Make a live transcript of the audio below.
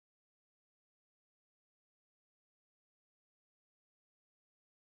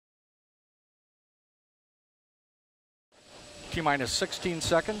T-minus 16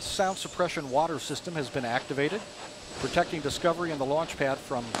 seconds. Sound suppression water system has been activated, protecting Discovery and the launch pad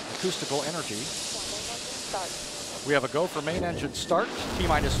from acoustical energy. We have a go for main engine start.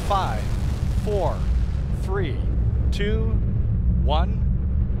 T-minus 5, 4, 3, 2,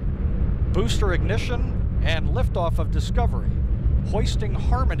 1. Booster ignition and liftoff of Discovery, hoisting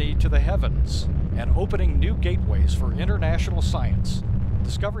harmony to the heavens and opening new gateways for international science.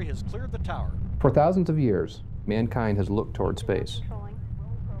 Discovery has cleared the tower. For thousands of years, mankind has looked toward space,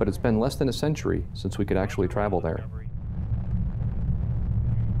 but it's been less than a century since we could actually travel there.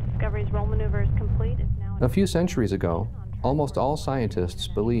 Discovery's roll maneuver is complete. A few centuries ago, almost all scientists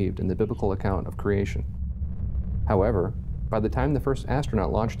believed in the biblical account of creation. However, by the time the first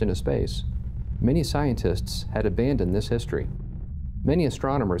astronaut launched into space, many scientists had abandoned this history. Many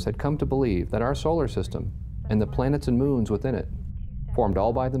astronomers had come to believe that our solar system and the planets and moons within it formed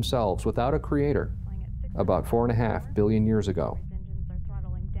all by themselves without a creator about 4.5 billion years ago.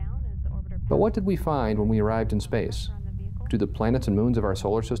 But what did we find when we arrived in space? Do the planets and moons of our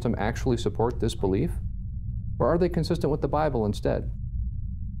solar system actually support this belief? Or are they consistent with the Bible instead?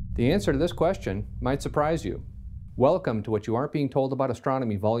 The answer to this question might surprise you. Welcome to What You Aren't Being Told About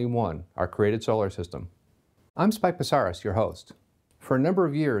Astronomy Volume 1, Our Created Solar System. I'm Spike Psarris, your host. For a number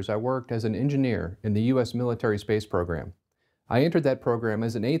of years, I worked as an engineer in the U.S. military space program. I entered that program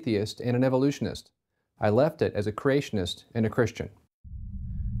as an atheist and an evolutionist. I left it as a creationist and a Christian.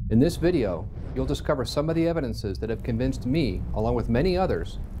 In this video, you'll discover some of the evidences that have convinced me, along with many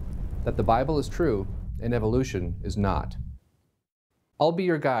others, that the Bible is true and evolution is not. I'll be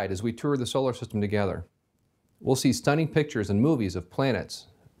your guide as we tour the solar system together. We'll see stunning pictures and movies of planets,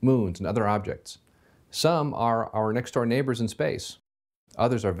 moons, and other objects. Some are our next-door neighbors in space.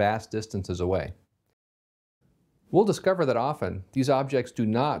 Others are vast distances away. We'll discover that often these objects do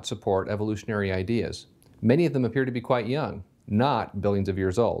not support evolutionary ideas. Many of them appear to be quite young, not billions of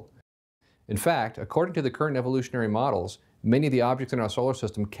years old. In fact, according to the current evolutionary models, many of the objects in our solar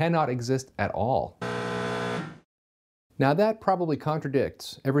system cannot exist at all. Now that probably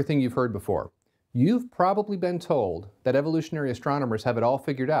contradicts everything you've heard before. You've probably been told that evolutionary astronomers have it all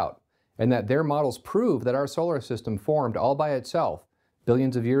figured out, and that their models prove that our solar system formed all by itself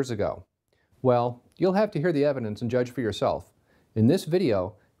billions of years ago. Well, you'll have to hear the evidence and judge for yourself. In this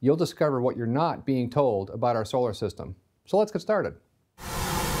video, you'll discover what you're not being told about our solar system. So let's get started.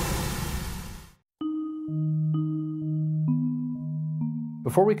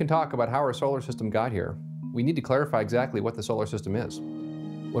 Before we can talk about how our solar system got here, we need to clarify exactly what the solar system is.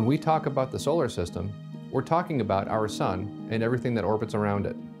 When we talk about the solar system, we're talking about our sun and everything that orbits around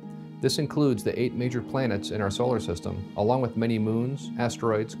it. This includes the 8 major planets in our solar system, along with many moons,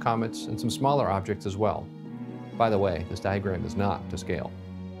 asteroids, comets, and some smaller objects as well. By the way, this diagram is not to scale.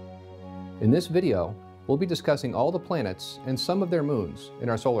 In this video, we'll be discussing all the planets and some of their moons in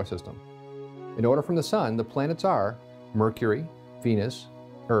our solar system. In order from the Sun, the planets are Mercury, Venus,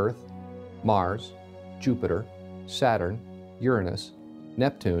 Earth, Mars, Jupiter, Saturn, Uranus,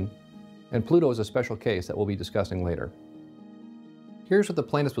 Neptune, and Pluto is a special case that we'll be discussing later. Here's what the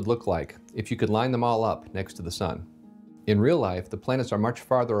planets would look like if you could line them all up next to the Sun. In real life, the planets are much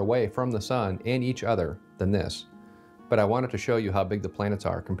farther away from the Sun and each other than this, but I wanted to show you how big the planets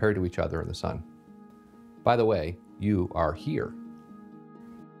are compared to each other in the Sun. By the way, you are here.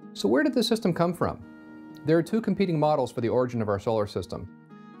 So where did this system come from? There are 2 competing models for the origin of our solar system.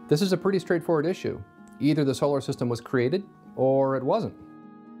 This is a pretty straightforward issue. Either the solar system was created or it wasn't.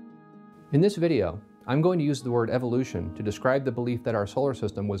 In this video, I'm going to use the word evolution to describe the belief that our solar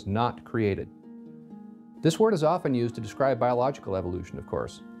system was not created. This word is often used to describe biological evolution, of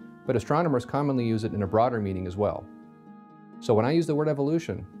course, but astronomers commonly use it in a broader meaning as well. So when I use the word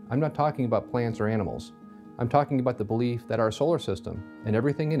evolution, I'm not talking about plants or animals. I'm talking about the belief that our solar system and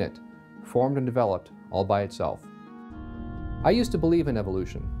everything in it formed and developed all by itself. I used to believe in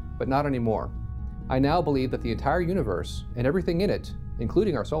evolution, but not anymore. I now believe that the entire universe and everything in it,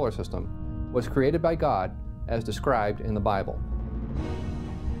 including our solar system, was created by God as described in the Bible.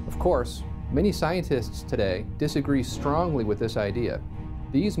 Of course, many scientists today disagree strongly with this idea.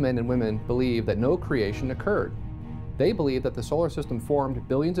 These men and women believe that no creation occurred. They believe that the solar system formed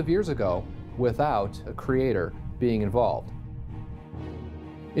billions of years ago without a creator being involved.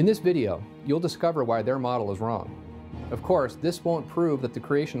 In this video, you'll discover why their model is wrong. Of course, this won't prove that the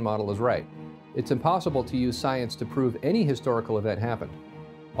creation model is right. It's impossible to use science to prove any historical event happened.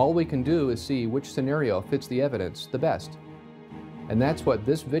 All we can do is see which scenario fits the evidence the best. And that's what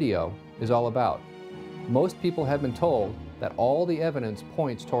this video is all about. Most people have been told that all the evidence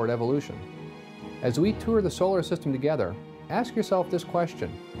points toward evolution. As we tour the solar system together, ask yourself this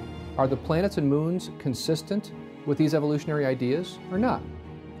question: are the planets and moons consistent with these evolutionary ideas or not?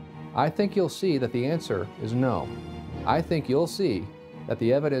 I think you'll see that the answer is no. I think you'll see that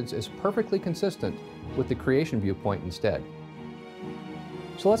the evidence is perfectly consistent with the creation viewpoint instead.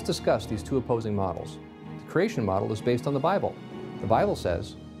 So let's discuss these two opposing models. The creation model is based on the Bible. The Bible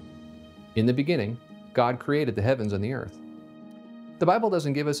says, "In the beginning, God created the heavens and the earth." The Bible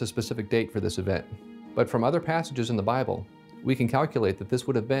doesn't give us a specific date for this event, but from other passages in the Bible, we can calculate that this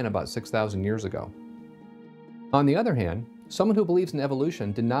would have been about 6,000 years ago. On the other hand, someone who believes in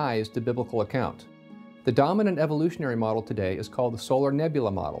evolution denies the biblical account. The dominant evolutionary model today is called the solar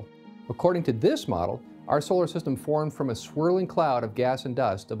nebula model. According to this model, our solar system formed from a swirling cloud of gas and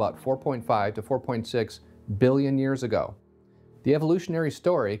dust about 4.5 to 4.6 billion years ago. The evolutionary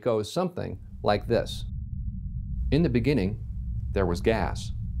story goes something like this. In the beginning, there was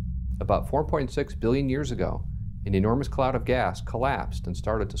gas. About 4.6 billion years ago, an enormous cloud of gas collapsed and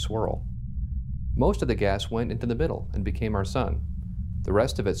started to swirl. Most of the gas went into the middle and became our sun. The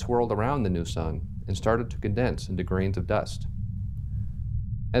rest of it swirled around the new sun and started to condense into grains of dust.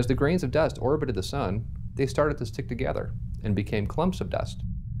 As the grains of dust orbited the sun, they started to stick together and became clumps of dust.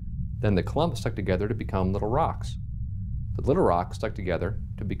 Then the clumps stuck together to become little rocks. The little rocks stuck together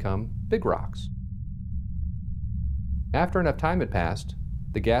to become big rocks. After enough time had passed,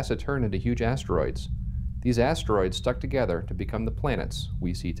 the gas had turned into huge asteroids. These asteroids stuck together to become the planets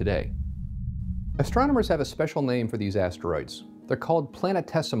we see today. Astronomers have a special name for these asteroids. They're called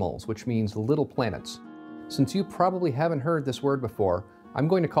planetesimals, which means little planets. Since you probably haven't heard this word before, I'm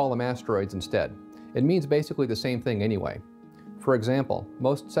going to call them asteroids instead. It means basically the same thing anyway. For example,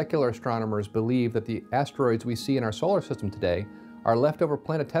 most secular astronomers believe that the asteroids we see in our solar system today are leftover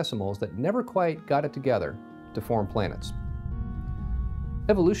planetesimals that never quite got it together to form planets.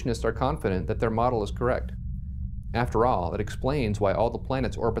 Evolutionists are confident that their model is correct. After all, it explains why all the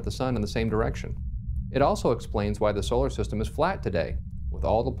planets orbit the sun in the same direction. It also explains why the solar system is flat today, with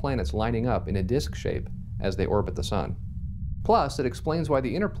all the planets lining up in a disk shape as they orbit the sun. Plus, it explains why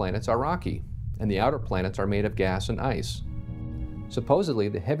the inner planets are rocky, and the outer planets are made of gas and ice. Supposedly,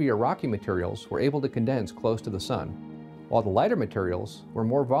 the heavier rocky materials were able to condense close to the sun, while the lighter materials were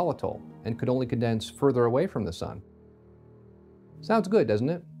more volatile and could only condense further away from the sun. Sounds good, doesn't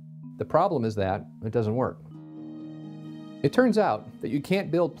it? The problem is that it doesn't work. It turns out that you can't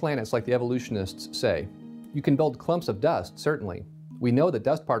build planets like the evolutionists say. You can build clumps of dust, certainly. We know that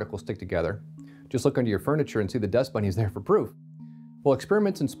dust particles stick together. Just look under your furniture and see the dust bunnies there for proof. Well,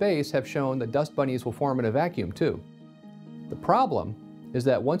 experiments in space have shown that dust bunnies will form in a vacuum too. The problem is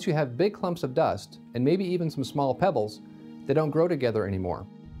that once you have big clumps of dust, and maybe even some small pebbles, they don't grow together anymore.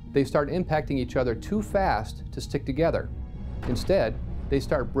 They start impacting each other too fast to stick together. Instead, they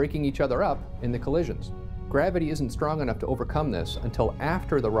start breaking each other up in the collisions. Gravity isn't strong enough to overcome this until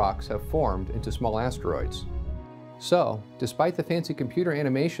after the rocks have formed into small asteroids. So, despite the fancy computer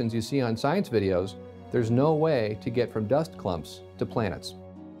animations you see on science videos, there's no way to get from dust clumps to planets.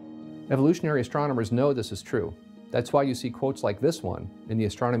 Evolutionary astronomers know this is true. That's why you see quotes like this one in the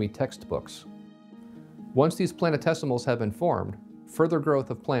astronomy textbooks. Once these planetesimals have been formed, further growth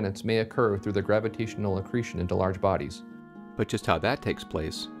of planets may occur through the gravitational accretion into large bodies. But just how that takes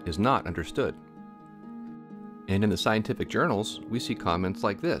place is not understood. And in the scientific journals, we see comments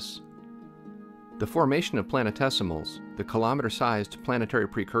like this. The formation of planetesimals, the kilometer-sized planetary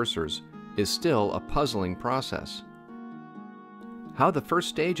precursors, is still a puzzling process. How the first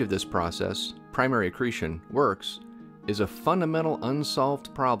stage of this process, primary accretion, works is a fundamental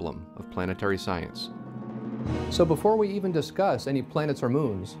unsolved problem of planetary science. So before we even discuss any planets or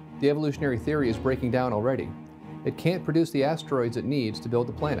moons, the evolutionary theory is breaking down already. It can't produce the asteroids it needs to build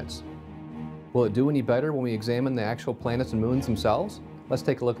the planets. Will it do any better when we examine the actual planets and moons themselves? Let's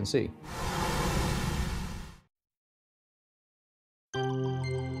take a look and see.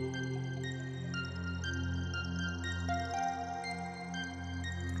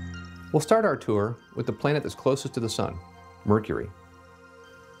 We'll start our tour with the planet that's closest to the Sun, Mercury.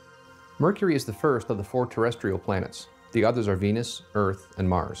 Mercury is the first of the 4 terrestrial planets. The others are Venus, Earth, and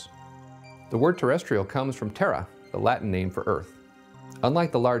Mars. The word terrestrial comes from terra, the Latin name for Earth.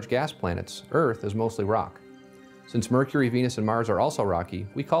 Unlike the large gas planets, Earth is mostly rock. Since Mercury, Venus, and Mars are also rocky,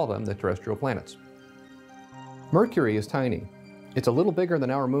 we call them the terrestrial planets. Mercury is tiny. It's a little bigger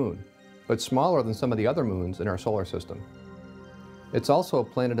than our moon, but smaller than some of the other moons in our solar system. It's also a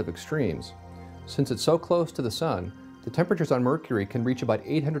planet of extremes. Since it's so close to the Sun, the temperatures on Mercury can reach about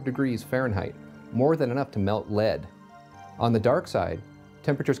 800 degrees Fahrenheit, more than enough to melt lead. On the dark side,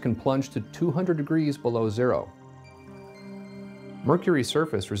 temperatures can plunge to 200 degrees below zero. Mercury's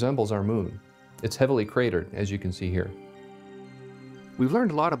surface resembles our moon. It's heavily cratered, as you can see here. We've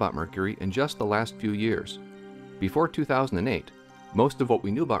learned a lot about Mercury in just the last few years. Before 2008, most of what we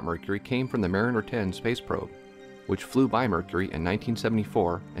knew about Mercury came from the Mariner 10 space probe, which flew by Mercury in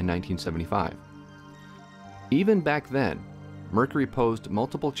 1974 and 1975. Even back then, Mercury posed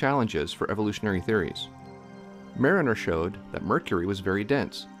multiple challenges for evolutionary theories. Mariner showed that Mercury was very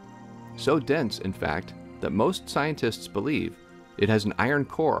dense. So dense, in fact, that most scientists believe it has an iron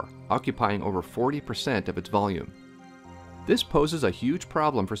core occupying over 40% of its volume. This poses a huge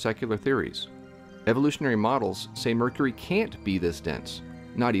problem for secular theories. Evolutionary models say Mercury can't be this dense,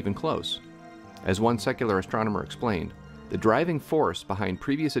 not even close. As one secular astronomer explained, the driving force behind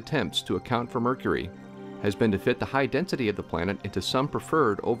previous attempts to account for Mercury has been to fit the high density of the planet into some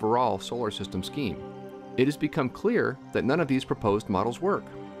preferred overall solar system scheme. It has become clear that none of these proposed models work,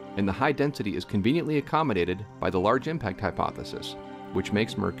 and the high density is conveniently accommodated by the large impact hypothesis, which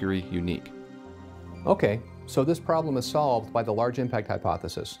makes Mercury unique. Okay, so this problem is solved by the large impact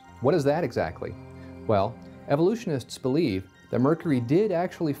hypothesis. What is that exactly? Well, evolutionists believe that Mercury did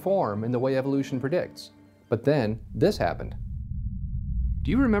actually form in the way evolution predicts, but then this happened. Do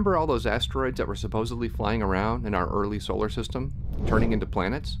you remember all those asteroids that were supposedly flying around in our early solar system, turning into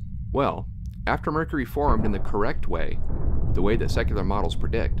planets? Well, after Mercury formed in the correct way, the way that secular models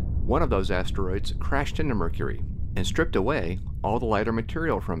predict, one of those asteroids crashed into Mercury and stripped away all the lighter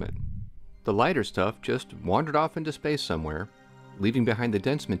material from it. The lighter stuff just wandered off into space somewhere, leaving behind the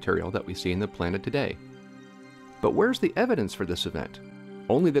dense material that we see in the planet today. But where's the evidence for this event?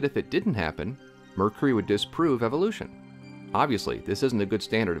 Only that if it didn't happen, Mercury would disprove evolution. Obviously, this isn't a good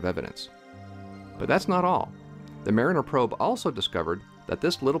standard of evidence. But that's not all. The Mariner probe also discovered that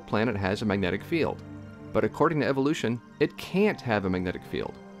this little planet has a magnetic field. But according to evolution, it can't have a magnetic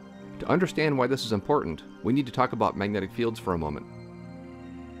field. To understand why this is important, we need to talk about magnetic fields for a moment.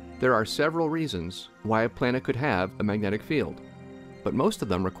 There are several reasons why a planet could have a magnetic field, but most of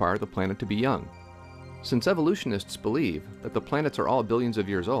them require the planet to be young. Since evolutionists believe that the planets are all billions of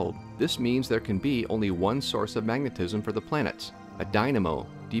years old, this means there can be only one source of magnetism for the planets, a dynamo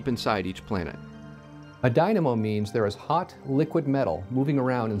deep inside each planet. A dynamo means there is hot, liquid metal moving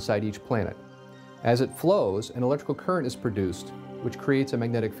around inside each planet. As it flows, an electrical current is produced, which creates a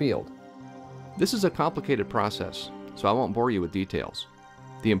magnetic field. This is a complicated process, so I won't bore you with details.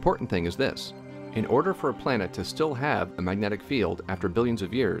 The important thing is this: in order for a planet to still have a magnetic field after billions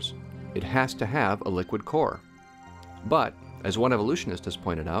of years, it has to have a liquid core. But, as one evolutionist has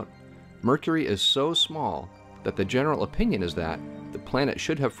pointed out, Mercury is so small that the general opinion is that the planet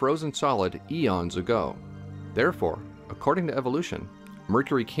should have frozen solid eons ago. Therefore, according to evolution,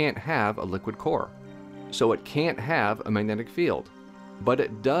 Mercury can't have a liquid core, so it can't have a magnetic field. But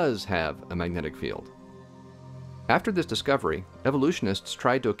it does have a magnetic field. After this discovery, evolutionists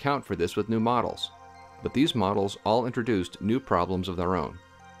tried to account for this with new models, but these models all introduced new problems of their own.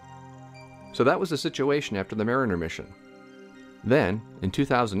 So that was the situation after the Mariner mission. Then, in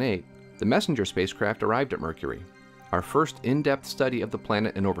 2008, the Messenger spacecraft arrived at Mercury, our first in-depth study of the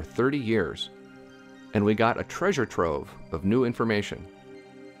planet in over 30 years, and we got a treasure trove of new information.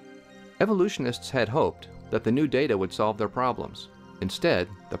 Evolutionists had hoped that the new data would solve their problems. Instead,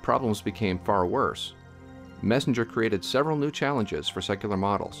 the problems became far worse. Messenger created several new challenges for secular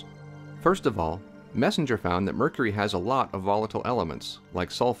models. First of all, Messenger found that Mercury has a lot of volatile elements,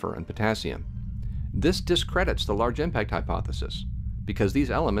 like sulfur and potassium. This discredits the large impact hypothesis, because these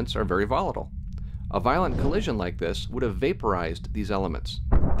elements are very volatile. A violent collision like this would have vaporized these elements.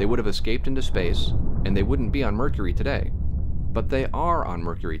 They would have escaped into space, and they wouldn't be on Mercury today. But they are on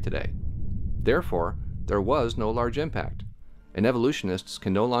Mercury today. Therefore, there was no large impact, and evolutionists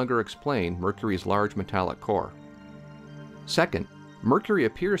can no longer explain Mercury's large metallic core. Second, Mercury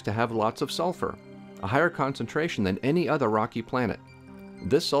appears to have lots of sulfur, a higher concentration than any other rocky planet.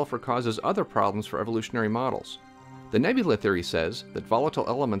 This sulfur causes other problems for evolutionary models. The nebula theory says that volatile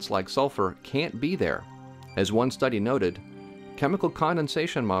elements like sulfur can't be there. As one study noted, chemical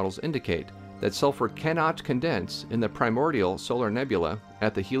condensation models indicate that sulfur cannot condense in the primordial solar nebula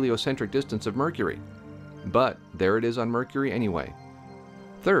at the heliocentric distance of Mercury. But there it is on Mercury anyway.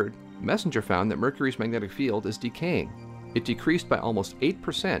 Third, Messenger found that Mercury's magnetic field is decaying. It decreased by almost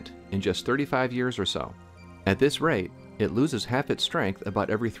 8% in just 35 years or so. At this rate, it loses half its strength about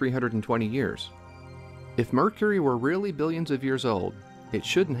every 320 years. If Mercury were really billions of years old, it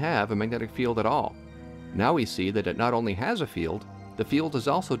shouldn't have a magnetic field at all. Now we see that it not only has a field, the field is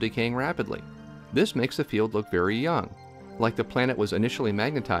also decaying rapidly. This makes the field look very young, like the planet was initially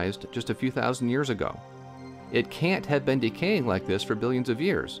magnetized just a few thousand years ago. It can't have been decaying like this for billions of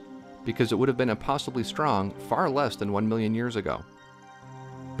years, because it would have been impossibly strong far less than 1 million years ago.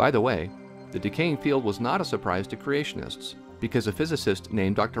 By the way, the decaying field was not a surprise to creationists, because a physicist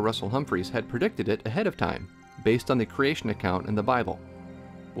named Dr. Russell Humphreys had predicted it ahead of time, based on the creation account in the Bible.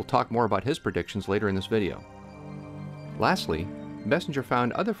 We'll talk more about his predictions later in this video. Lastly, Messenger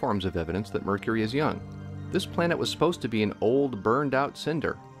found other forms of evidence that Mercury is young. This planet was supposed to be an old, burned-out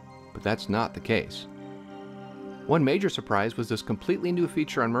cinder, but that's not the case. One major surprise was this completely new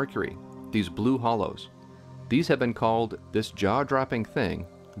feature on Mercury, these blue hollows. These have been called this jaw-dropping thing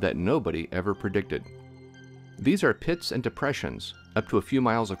that nobody ever predicted. These are pits and depressions, up to a few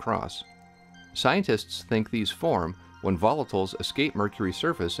miles across. Scientists think these form when volatiles escape Mercury's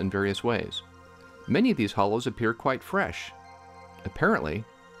surface in various ways. Many of these hollows appear quite fresh. Apparently,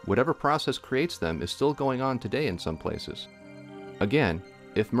 whatever process creates them is still going on today in some places. Again,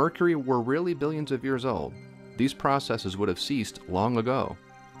 if Mercury were really billions of years old, these processes would have ceased long ago.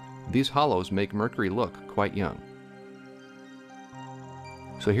 These hollows make Mercury look quite young.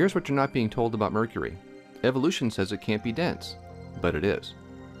 So here's what you're not being told about Mercury. Evolution says it can't be dense, but it is.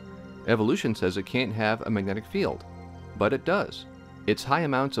 Evolution says it can't have a magnetic field, but it does. Its high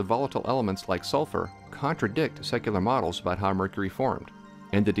amounts of volatile elements like sulfur contradict secular models about how Mercury formed,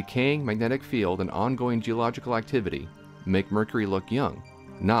 and the decaying magnetic field and ongoing geological activity make Mercury look young,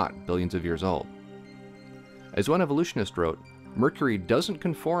 not billions of years old. As one evolutionist wrote, Mercury doesn't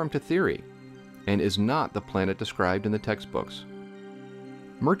conform to theory and is not the planet described in the textbooks.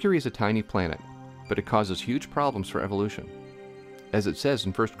 Mercury is a tiny planet, but it causes huge problems for evolution. As it says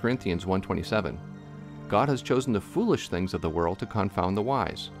in 1 Corinthians 1:27, God has chosen the foolish things of the world to confound the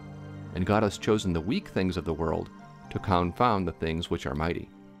wise, and God has chosen the weak things of the world to confound the things which are mighty.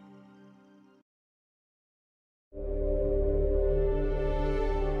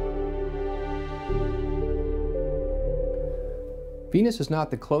 Venus is not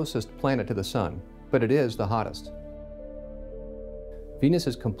the closest planet to the Sun, but it is the hottest. Venus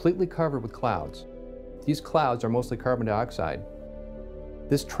is completely covered with clouds. These clouds are mostly carbon dioxide.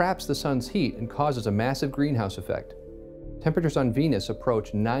 This traps the Sun's heat and causes a massive greenhouse effect. Temperatures on Venus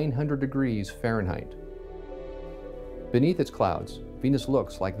approach 900 degrees Fahrenheit. Beneath its clouds, Venus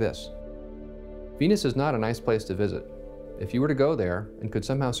looks like this. Venus is not a nice place to visit. If you were to go there and could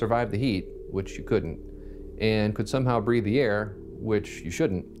somehow survive the heat, which you couldn't, and could somehow breathe the air, which you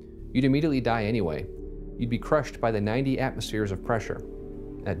shouldn't, you'd immediately die anyway. You'd be crushed by the 90 atmospheres of pressure.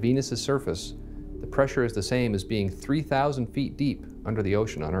 At Venus's surface, the pressure is the same as being 3,000 feet deep under the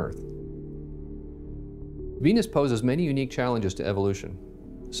ocean on Earth. Venus poses many unique challenges to evolution.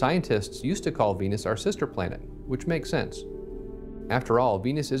 Scientists used to call Venus our sister planet, which makes sense. After all,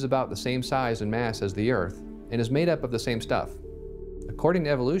 Venus is about the same size and mass as the Earth and is made up of the same stuff. According to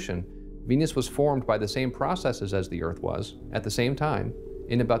evolution, Venus was formed by the same processes as the Earth was, at the same time,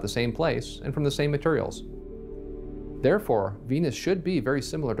 in about the same place, and from the same materials. Therefore, Venus should be very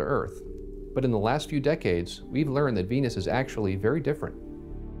similar to Earth, but in the last few decades, we've learned that Venus is actually very different.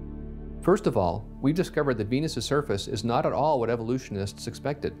 First of all, we've discovered that Venus's surface is not at all what evolutionists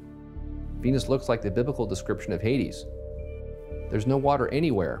expected. Venus looks like the biblical description of Hades. There's no water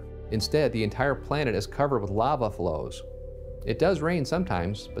anywhere. Instead, the entire planet is covered with lava flows. It does rain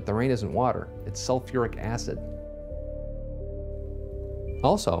sometimes, but the rain isn't water, it's sulfuric acid.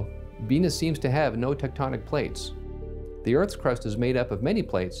 Also, Venus seems to have no tectonic plates. The Earth's crust is made up of many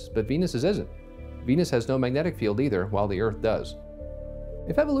plates, but Venus's isn't. Venus has no magnetic field either, while the Earth does.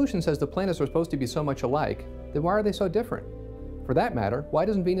 If evolution says the planets are supposed to be so much alike, then why are they so different? For that matter, why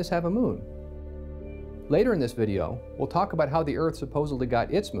doesn't Venus have a moon? Later in this video, we'll talk about how the Earth supposedly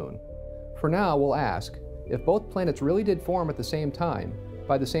got its moon. For now, we'll ask, if both planets really did form at the same time,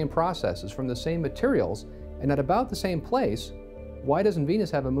 by the same processes, from the same materials, and at about the same place, why doesn't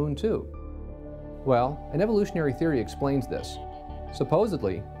Venus have a moon too? Well, an evolutionary theory explains this.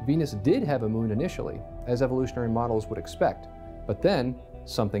 Supposedly, Venus did have a moon initially, as evolutionary models would expect, but then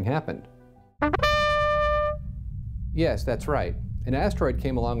something happened. Yes, that's right. An asteroid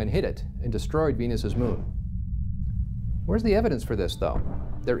came along and hit it and destroyed Venus's moon. Where's the evidence for this, though?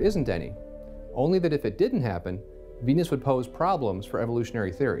 There isn't any. Only that if it didn't happen, Venus would pose problems for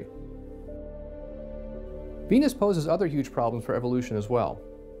evolutionary theory. Venus poses other huge problems for evolution as well.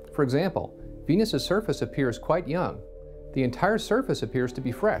 For example, Venus's surface appears quite young. The entire surface appears to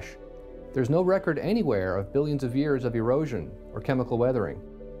be fresh. There's no record anywhere of billions of years of erosion or chemical weathering.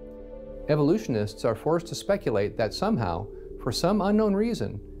 Evolutionists are forced to speculate that somehow, for some unknown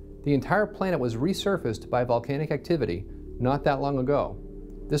reason, the entire planet was resurfaced by volcanic activity not that long ago.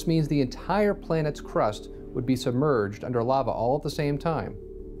 This means the entire planet's crust would be submerged under lava all at the same time.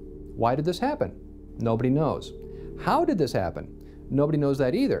 Why did this happen? Nobody knows. How did this happen? Nobody knows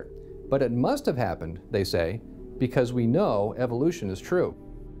that either. But it must have happened, they say, because we know evolution is true.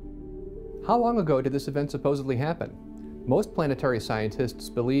 How long ago did this event supposedly happen? Most planetary scientists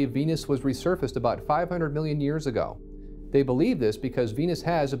believe Venus was resurfaced about 500 million years ago. They believe this because Venus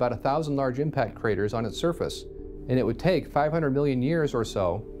has about 1,000 large impact craters on its surface, and it would take 500 million years or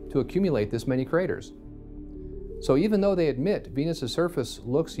so to accumulate this many craters. So even though they admit Venus's surface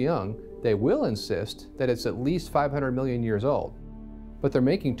looks young, they will insist that it's at least 500 million years old. But they're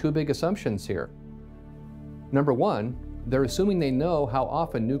making two big assumptions here. Number one, they're assuming they know how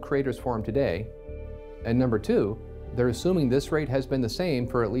often new craters form today. And number two, they're assuming this rate has been the same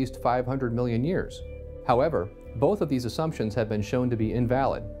for at least 500 million years. However, both of these assumptions have been shown to be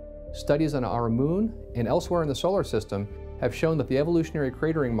invalid. Studies on our moon and elsewhere in the solar system have shown that the evolutionary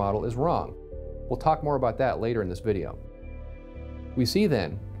cratering model is wrong. We'll talk more about that later in this video. We see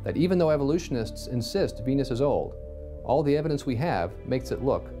then that even though evolutionists insist Venus is old, all the evidence we have makes it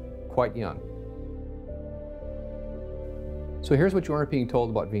look quite young. So here's what you aren't being told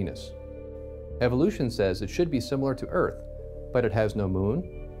about Venus. Evolution says it should be similar to Earth, but it has no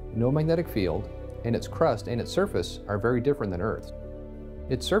moon, no magnetic field, and its crust and its surface are very different than Earth's.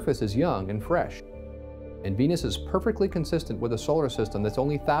 Its surface is young and fresh, and Venus is perfectly consistent with a solar system that's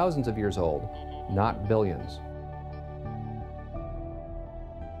only thousands of years old, not billions.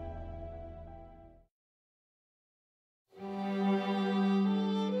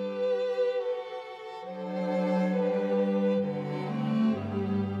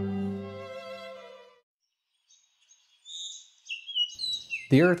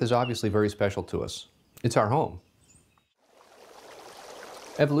 The Earth is obviously very special to us. It's our home.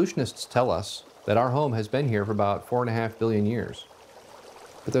 Evolutionists tell us that our home has been here for about 4.5 billion years.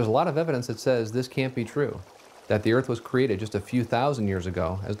 But there's a lot of evidence that says this can't be true, that the Earth was created just a few thousand years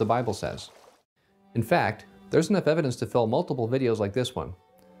ago, as the Bible says. In fact, there's enough evidence to fill multiple videos like this one.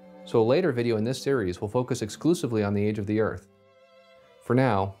 So a later video in this series will focus exclusively on the age of the Earth. For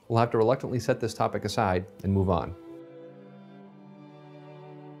now, we'll have to reluctantly set this topic aside and move on.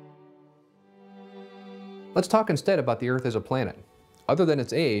 Let's talk instead about the Earth as a planet. Other than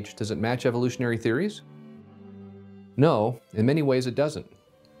its age, does it match evolutionary theories? No, in many ways it doesn't.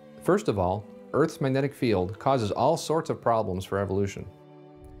 First of all, Earth's magnetic field causes all sorts of problems for evolution.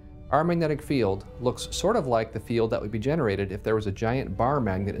 Our magnetic field looks sort of like the field that would be generated if there was a giant bar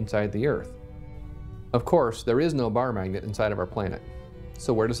magnet inside the Earth. Of course, there is no bar magnet inside of our planet.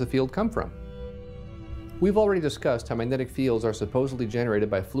 So where does the field come from? We've already discussed how magnetic fields are supposedly generated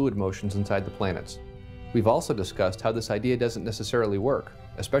by fluid motions inside the planets. We've also discussed how this idea doesn't necessarily work,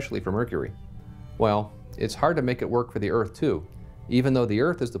 especially for Mercury. Well, it's hard to make it work for the Earth too, even though the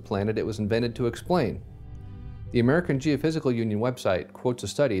Earth is the planet it was invented to explain. The American Geophysical Union website quotes a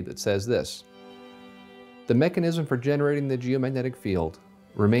study that says this: "The mechanism for generating the geomagnetic field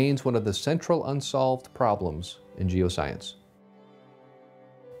remains one of the central unsolved problems in geoscience."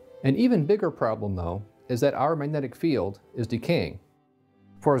 An even bigger problem, though, is that our magnetic field is decaying.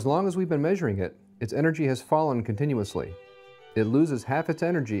 For as long as we've been measuring it, its energy has fallen continuously. It loses half its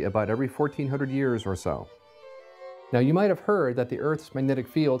energy about every 1,400 years or so. Now you might have heard that the Earth's magnetic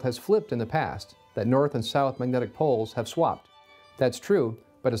field has flipped in the past, that north and south magnetic poles have swapped. That's true,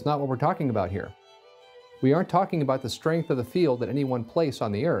 but it's not what we're talking about here. We aren't talking about the strength of the field at any one place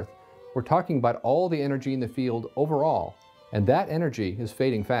on the Earth. We're talking about all the energy in the field overall, and that energy is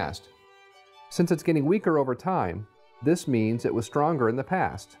fading fast. Since it's getting weaker over time, this means it was stronger in the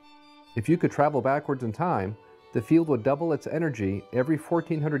past. If you could travel backwards in time, the field would double its energy every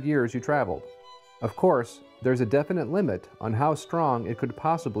 1,400 years you traveled. Of course, there's a definite limit on how strong it could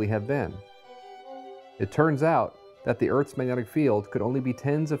possibly have been. It turns out that the Earth's magnetic field could only be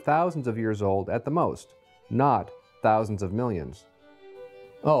tens of thousands of years old at the most, not thousands of millions.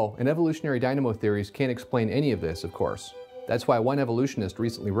 Oh, and evolutionary dynamo theories can't explain any of this, of course. That's why one evolutionist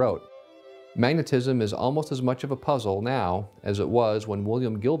recently wrote, "Magnetism is almost as much of a puzzle now as it was when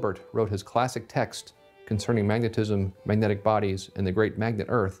William Gilbert wrote his classic text concerning magnetism, magnetic bodies, and the great magnet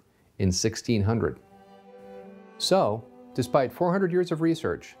Earth in 1600. So, despite 400 years of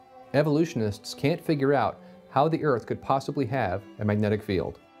research, evolutionists can't figure out how the Earth could possibly have a magnetic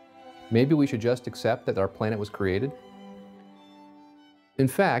field. Maybe we should just accept that our planet was created? In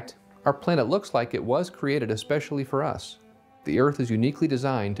fact, our planet looks like it was created especially for us. The Earth is uniquely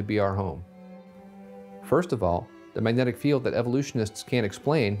designed to be our home. First of all, the magnetic field that evolutionists can't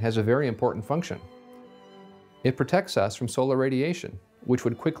explain has a very important function. It protects us from solar radiation, which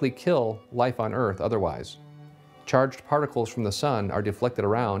would quickly kill life on Earth otherwise. Charged particles from the sun are deflected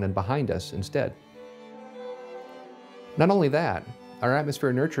around and behind us instead. Not only that, our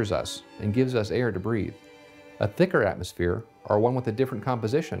atmosphere nurtures us and gives us air to breathe. A thicker atmosphere, or one with a different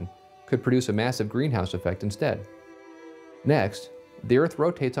composition, could produce a massive greenhouse effect instead. Next, the Earth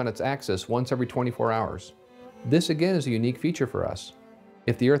rotates on its axis once every 24 hours. This again is a unique feature for us.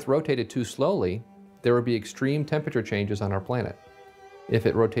 If the Earth rotated too slowly, there would be extreme temperature changes on our planet. If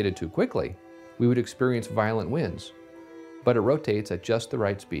it rotated too quickly, we would experience violent winds. But it rotates at just the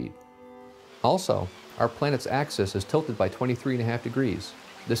right speed. Also, our planet's axis is tilted by 23.5 degrees.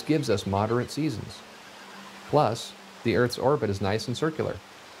 This gives us moderate seasons. Plus, the Earth's orbit is nice and circular.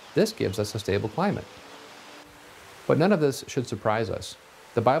 This gives us a stable climate. But none of this should surprise us.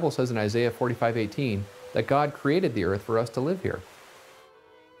 The Bible says in Isaiah 45:18 that God created the earth for us to live here.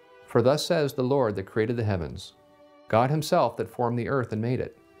 For thus says the Lord that created the heavens, God himself that formed the earth and made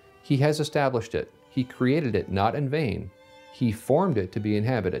it. He has established it. He created it not in vain. He formed it to be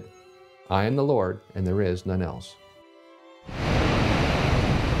inhabited. I am the Lord, and there is none else.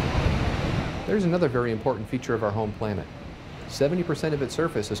 There's another very important feature of our home planet. 70% of its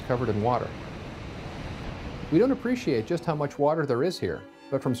surface is covered in water. We don't appreciate just how much water there is here,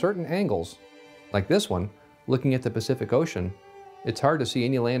 but from certain angles, like this one, looking at the Pacific Ocean, it's hard to see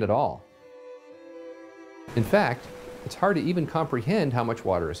any land at all. In fact, it's hard to even comprehend how much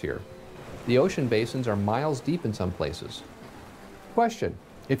water is here. The ocean basins are miles deep in some places. Question: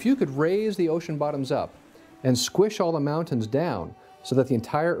 if you could raise the ocean bottoms up and squish all the mountains down so that the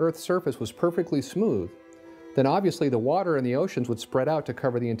entire Earth's surface was perfectly smooth, then obviously the water in the oceans would spread out to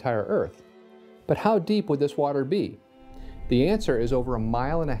cover the entire Earth. But how deep would this water be? The answer is over 1.5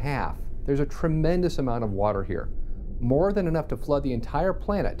 miles. There's a tremendous amount of water here, more than enough to flood the entire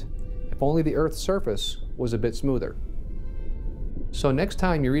planet if only the Earth's surface was a bit smoother. So next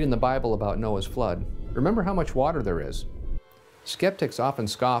time you read in the Bible about Noah's flood, remember how much water there is. Skeptics often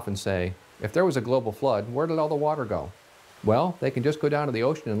scoff and say, if there was a global flood, where did all the water go? Well, they can just go down to the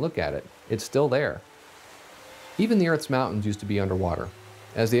ocean and look at it. It's still there. Even the Earth's mountains used to be underwater,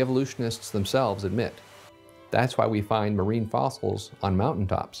 as the evolutionists themselves admit. That's why we find marine fossils on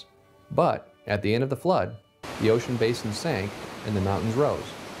mountaintops. But at the end of the flood, the ocean basin sank and the mountains rose.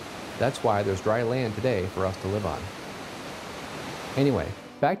 That's why there's dry land today for us to live on. Anyway,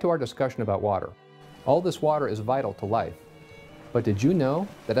 back to our discussion about water. All this water is vital to life. But did you know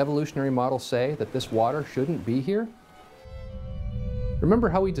that evolutionary models say that this water shouldn't be here? Remember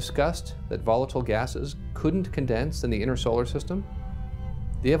how we discussed that volatile gases couldn't condense in the inner solar system?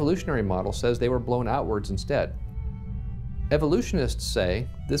 The evolutionary model says they were blown outwards instead. Evolutionists say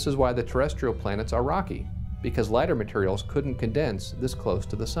this is why the terrestrial planets are rocky, because lighter materials couldn't condense this close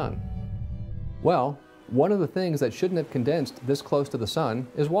to the sun. Well, one of the things that shouldn't have condensed this close to the sun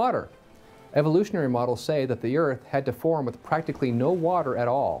is water. Evolutionary models say that the Earth had to form with practically no water at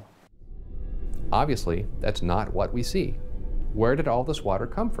all. Obviously, that's not what we see. Where did all this water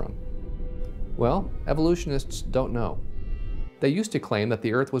come from? Well, evolutionists don't know. They used to claim that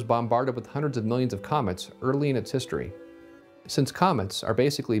the Earth was bombarded with hundreds of millions of comets early in its history. Since comets are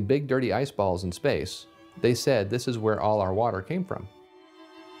basically big dirty ice balls in space, they said this is where all our water came from.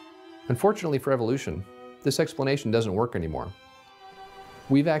 Unfortunately for evolution, this explanation doesn't work anymore.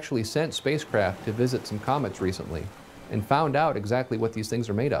 We've actually sent spacecraft to visit some comets recently and found out exactly what these things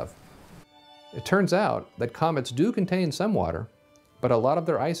are made of. It turns out that comets do contain some water, but a lot of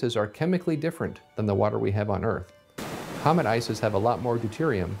their ices are chemically different than the water we have on Earth. Comet ices have a lot more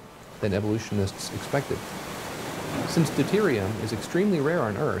deuterium than evolutionists expected. Since deuterium is extremely rare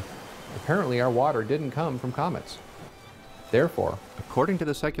on Earth, apparently our water didn't come from comets. Therefore, according to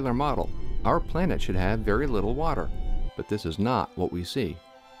the secular model, our planet should have very little water, but this is not what we see.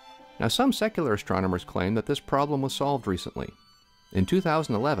 Now, some secular astronomers claim that this problem was solved recently. In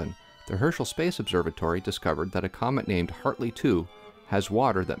 2011, the Herschel Space Observatory discovered that a comet named Hartley 2 has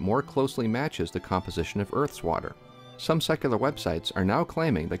water that more closely matches the composition of Earth's water. Some secular websites are now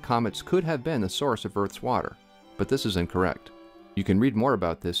claiming that comets could have been the source of Earth's water, but this is incorrect. You can read more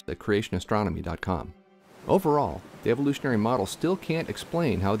about this at creationastronomy.com. Overall, the evolutionary model still can't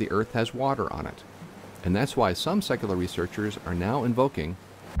explain how the Earth has water on it, and that's why some secular researchers are now invoking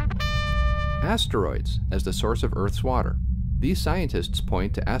asteroids as the source of Earth's water. These scientists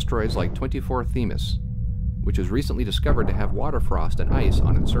point to asteroids like 24 Themis, which was recently discovered to have water frost and ice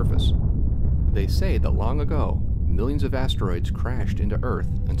on its surface. They say that long ago, millions of asteroids crashed into Earth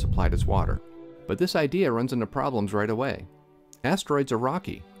and supplied its water. But this idea runs into problems right away. Asteroids are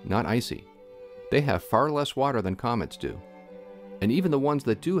rocky, not icy. They have far less water than comets do. And even the ones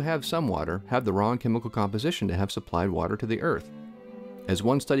that do have some water have the wrong chemical composition to have supplied water to the Earth. As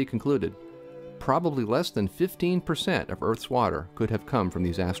one study concluded, probably less than 15% of Earth's water could have come from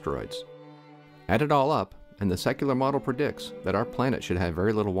these asteroids. Add it all up, and the secular model predicts that our planet should have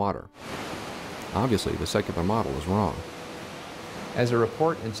very little water. Obviously, the secular model is wrong. As a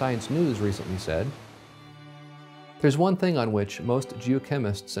report in Science News recently said, there's one thing on which most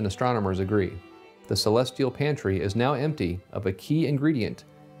geochemists and astronomers agree. the celestial pantry is now empty of a key ingredient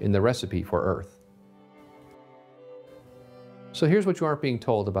in the recipe for Earth. So here's what you aren't being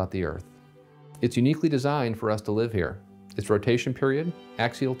told about the Earth. It's uniquely designed for us to live here. Its rotation period,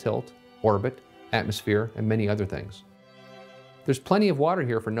 axial tilt, orbit, atmosphere, and many other things. There's plenty of water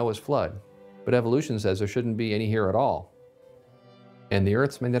here for Noah's flood, but evolution says there shouldn't be any here at all. And the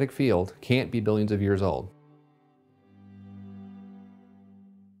Earth's magnetic field can't be billions of years old.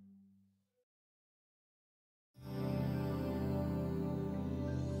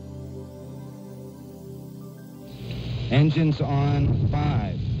 Engines on.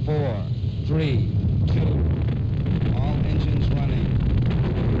 5, 4, 3, 2. All engines running.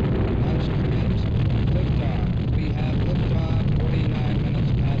 Launch commenced. Liftoff. We have liftoff 49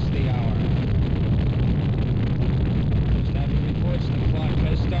 minutes past the hour. Snapper reports the clock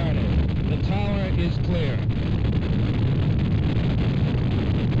has started. The tower is clear.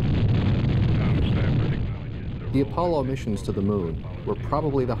 The Apollo missions to the moon were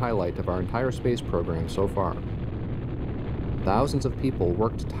probably the highlight of our entire space program so far. Thousands of people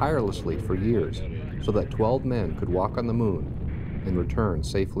worked tirelessly for years so that 12 men could walk on the moon and return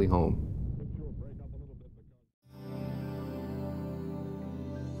safely home.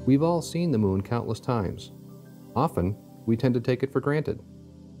 We've all seen the moon countless times. Often, we tend to take it for granted,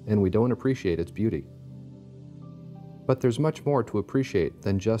 and we don't appreciate its beauty. But there's much more to appreciate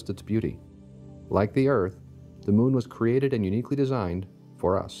than just its beauty. Like the Earth, the moon was created and uniquely designed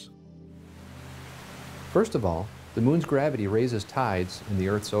for us. First of all, the moon's gravity raises tides in the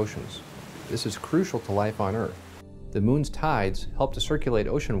Earth's oceans. This is crucial to life on Earth. The moon's tides help to circulate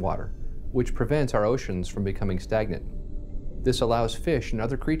ocean water, which prevents our oceans from becoming stagnant. This allows fish and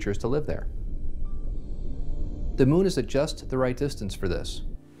other creatures to live there. The moon is at just the right distance for this.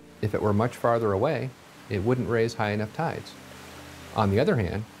 If it were much farther away, it wouldn't raise high enough tides. On the other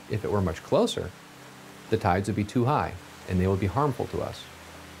hand, if it were much closer, the tides would be too high, and they would be harmful to us.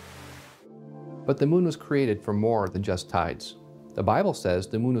 But the moon was created for more than just tides. The Bible says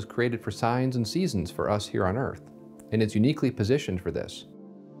the moon was created for signs and seasons for us here on Earth, and it's uniquely positioned for this.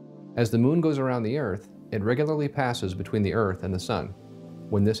 As the moon goes around the Earth, it regularly passes between the Earth and the sun.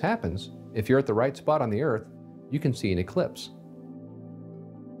 When this happens, if you're at the right spot on the Earth, you can see an eclipse.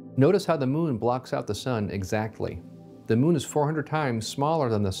 Notice how the moon blocks out the sun exactly. The moon is 400 times smaller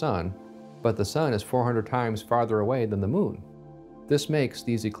than the sun, but the sun is 400 times farther away than the moon. This makes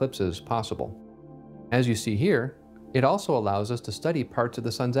these eclipses possible. As you see here, it also allows us to study parts of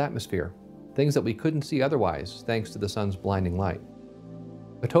the sun's atmosphere, things that we couldn't see otherwise thanks to the sun's blinding light.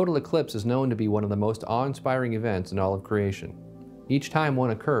 A total eclipse is known to be one of the most awe-inspiring events in all of creation. Each time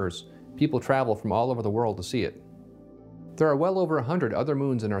one occurs, people travel from all over the world to see it. There are well over 100 other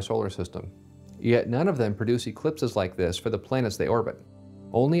moons in our solar system, yet none of them produce eclipses like this for the planets they orbit.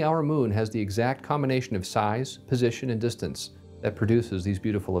 Only our moon has the exact combination of size, position, and distance that produces these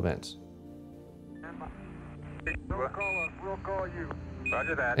beautiful events. We'll call you.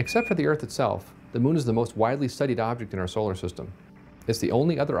 Roger that. Except for the Earth itself, the moon is the most widely studied object in our solar system. It's the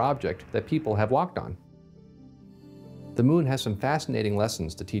only other object that people have walked on. The moon has some fascinating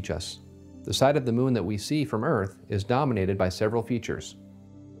lessons to teach us. The side of the moon that we see from Earth is dominated by several features.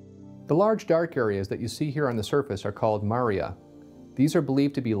 The large dark areas that you see here on the surface are called maria. These are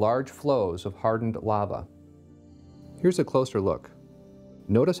believed to be large flows of hardened lava. Here's a closer look.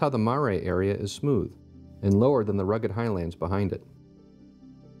 Notice how the mare area is smooth and lower than the rugged highlands behind it.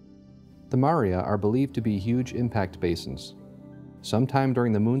 The maria are believed to be huge impact basins. Sometime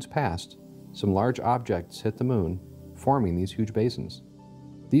during the moon's past, some large objects hit the moon, forming these huge basins.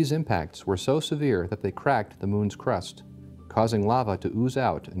 These impacts were so severe that they cracked the moon's crust, causing lava to ooze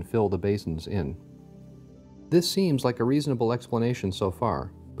out and fill the basins in. This seems like a reasonable explanation so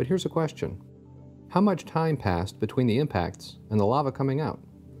far, but here's a question. How much time passed between the impacts and the lava coming out?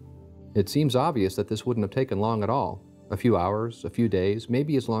 It seems obvious that this wouldn't have taken long at all. A few hours, a few days,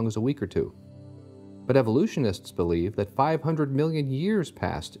 maybe as long as a week or two. But evolutionists believe that 500 million years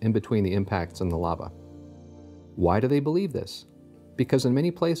passed in between the impacts and the lava. Why do they believe this? Because in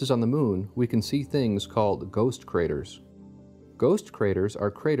many places on the moon, we can see things called ghost craters. Ghost craters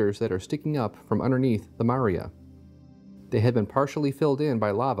are craters that are sticking up from underneath the maria. They have been partially filled in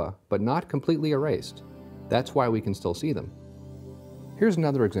by lava, but not completely erased. That's why we can still see them. Here's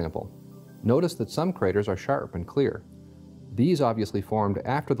another example. Notice that some craters are sharp and clear. These obviously formed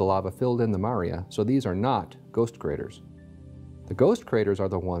after the lava filled in the maria, so these are not ghost craters. The ghost craters are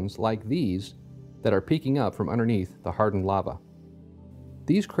the ones, like these, that are peeking up from underneath the hardened lava.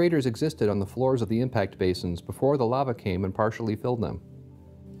 These craters existed on the floors of the impact basins before the lava came and partially filled them.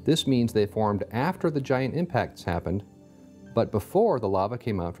 This means they formed after the giant impacts happened, but before the lava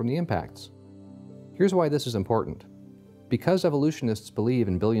came out from the impacts. Here's why this is important. Because evolutionists believe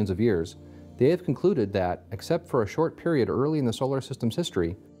in billions of years, they have concluded that, except for a short period early in the solar system's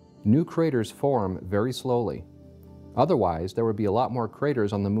history, new craters form very slowly. Otherwise, there would be a lot more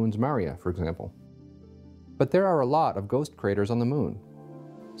craters on the moon's Maria, for example. But there are a lot of ghost craters on the moon.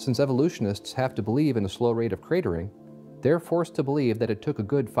 Since evolutionists have to believe in a slow rate of cratering, they're forced to believe that it took a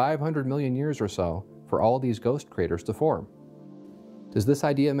good 500 million years or so for all these ghost craters to form. Does this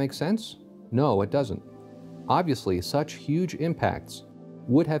idea make sense? No, it doesn't. Obviously, such huge impacts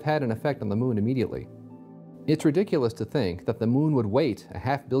would have had an effect on the moon immediately. It's ridiculous to think that the moon would wait a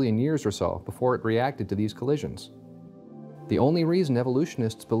 500 million years or so before it reacted to these collisions. The only reason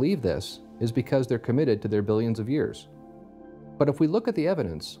evolutionists believe this is because they're committed to their billions of years. But if we look at the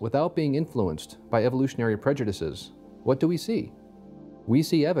evidence without being influenced by evolutionary prejudices, what do we see? We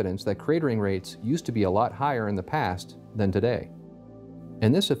see evidence that cratering rates used to be a lot higher in the past than today.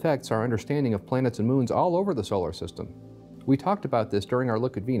 And this affects our understanding of planets and moons all over the solar system. We talked about this during our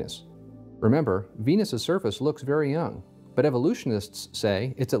look at Venus. Remember, Venus's surface looks very young, but evolutionists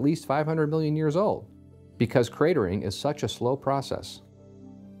say it's at least 500 million years old, because cratering is such a slow process.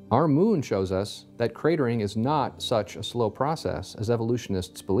 Our moon shows us that cratering is not such a slow process as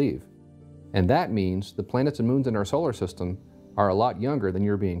evolutionists believe. And that means the planets and moons in our solar system are a lot younger than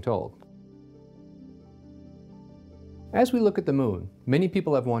you're being told. As we look at the moon, many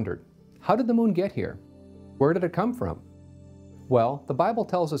people have wondered, how did the moon get here? Where did it come from? Well, the Bible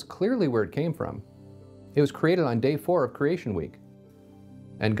tells us clearly where it came from. It was created on day 4 of creation week.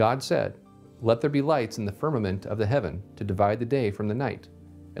 And God said, "Let there be lights in the firmament of the heaven to divide the day from the night,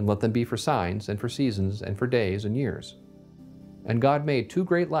 and let them be for signs and for seasons and for days and years." And God made 2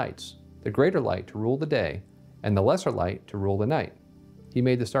 great lights, the greater light to rule the day, and the lesser light to rule the night. He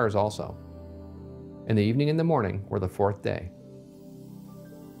made the stars also. And the evening and the morning were the 4th day.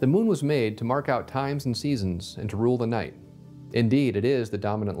 The moon was made to mark out times and seasons and to rule the night. Indeed, it is the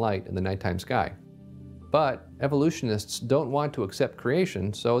dominant light in the nighttime sky. But evolutionists don't want to accept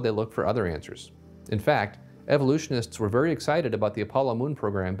creation, so they look for other answers. In fact, evolutionists were very excited about the Apollo moon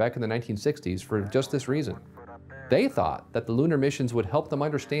program back in the 1960s for just this reason. They thought that the lunar missions would help them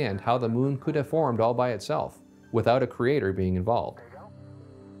understand how the moon could have formed all by itself, without a creator being involved.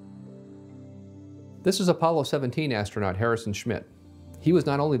 This is Apollo 17 astronaut Harrison Schmitt. He was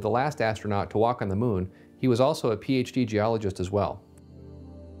not only the last astronaut to walk on the moon, he was also a PhD geologist as well.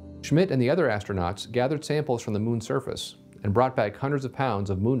 Schmitt and the other astronauts gathered samples from the moon's surface and brought back hundreds of pounds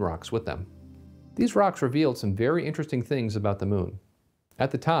of moon rocks with them. These rocks revealed some very interesting things about the moon.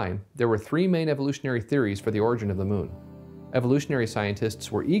 At the time, there were 3 main evolutionary theories for the origin of the moon. Evolutionary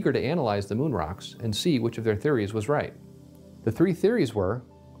scientists were eager to analyze the moon rocks and see which of their theories was right. The 3 theories were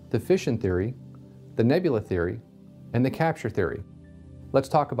the fission theory, the nebula theory, and the capture theory. Let's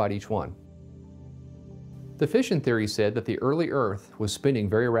talk about each one. The fission theory said that the early Earth was spinning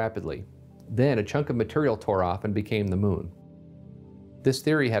very rapidly. Then a chunk of material tore off and became the moon. This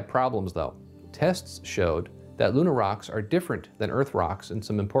theory had problems though. Tests showed that lunar rocks are different than Earth rocks in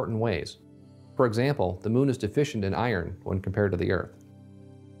some important ways. For example, the moon is deficient in iron when compared to the Earth.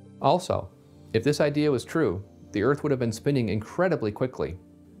 Also, if this idea was true, the Earth would have been spinning incredibly quickly.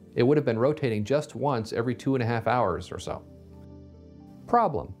 It would have been rotating just once every 2.5 hours or so.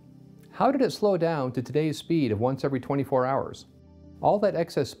 Problem: how did it slow down to today's speed of once every 24 hours? All that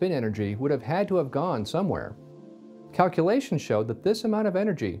excess spin energy would have had to have gone somewhere. Calculations showed that this amount of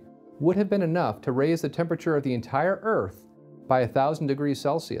energy would have been enough to raise the temperature of the entire Earth by 1,000 degrees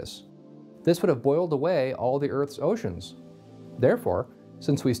Celsius. This would have boiled away all the Earth's oceans. Therefore,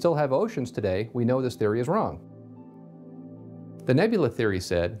 since we still have oceans today, we know this theory is wrong. The nebula theory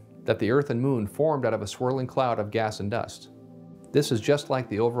said that the Earth and Moon formed out of a swirling cloud of gas and dust. This is just like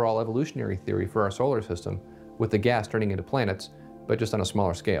the overall evolutionary theory for our solar system, with the gas turning into planets, but just on a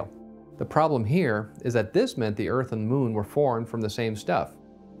smaller scale. The problem here is that this meant the Earth and Moon were formed from the same stuff,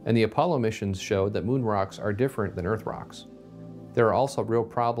 and the Apollo missions showed that moon rocks are different than Earth rocks. There are also real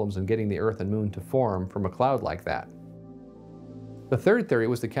problems in getting the Earth and Moon to form from a cloud like that. The third theory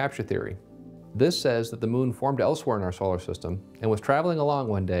was the capture theory. This says that the Moon formed elsewhere in our solar system and was traveling along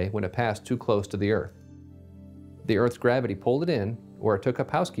one day when it passed too close to the Earth. The Earth's gravity pulled it in, or it took up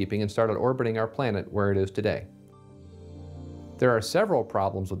housekeeping and started orbiting our planet where it is today. There are several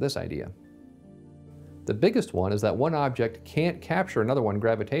problems with this idea. The biggest one is that one object can't capture another one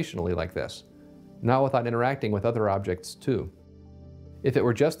gravitationally like this, not without interacting with other objects too. If it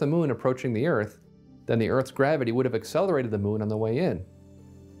were just the Moon approaching the Earth, then the Earth's gravity would have accelerated the Moon on the way in.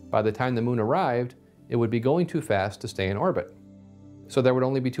 By the time the Moon arrived, it would be going too fast to stay in orbit. So there would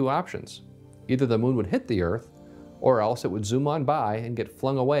only be 2 options. Either the Moon would hit the Earth, or else it would zoom on by and get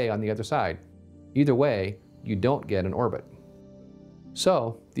flung away on the other side. Either way, you don't get an orbit.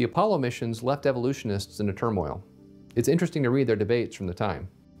 So, the Apollo missions left evolutionists in a turmoil. It's interesting to read their debates from the time.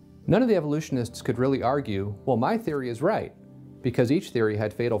 None of the evolutionists could really argue, well, my theory is right, because each theory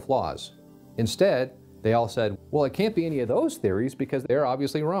had fatal flaws. Instead, they all said, well, it can't be any of those theories because they're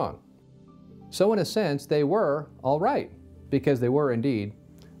obviously wrong. So in a sense, they were all right, because they were indeed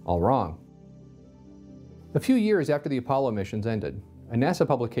all wrong. A few years after the Apollo missions ended, a NASA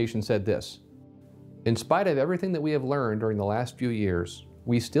publication said this: in spite of everything that we have learned during the last few years,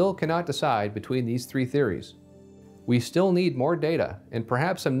 we still cannot decide between these three theories. We still need more data and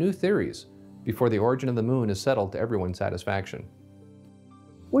perhaps some new theories before the origin of the moon is settled to everyone's satisfaction.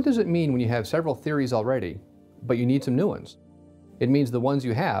 What does it mean when you have several theories already, but you need some new ones? It means the ones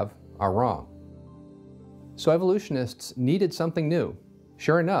you have are wrong. So evolutionists needed something new.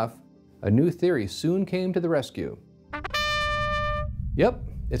 Sure enough, a new theory soon came to the rescue. Yep,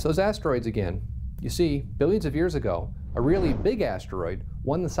 it's those asteroids again. You see, billions of years ago, a really big asteroid,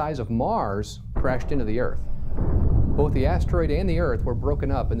 one the size of Mars, crashed into the Earth. Both the asteroid and the Earth were broken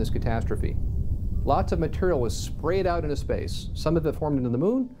up in this catastrophe. Lots of material was sprayed out into space. Some of it formed into the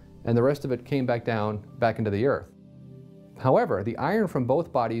moon, and the rest of it came back down, back into the Earth. However, the iron from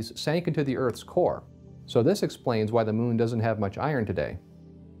both bodies sank into the Earth's core, so this explains why the moon doesn't have much iron today.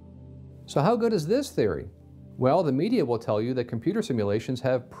 So how good is this theory? Well, the media will tell you that computer simulations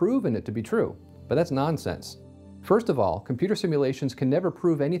have proven it to be true, but that's nonsense. First of all, computer simulations can never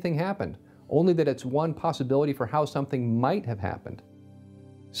prove anything happened, only that it's one possibility for how something might have happened.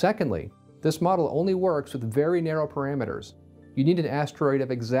 Secondly, this model only works with very narrow parameters. You need an asteroid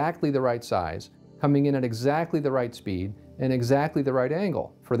of exactly the right size, coming in at exactly the right speed, and exactly the right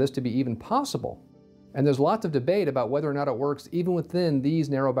angle for this to be even possible. And there's lots of debate about whether or not it works even within these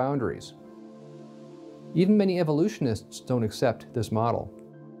narrow boundaries. Even many evolutionists don't accept this model.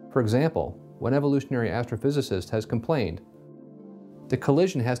 For example, one evolutionary astrophysicist has complained, the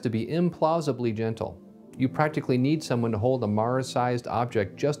collision has to be implausibly gentle. You practically need someone to hold a Mars-sized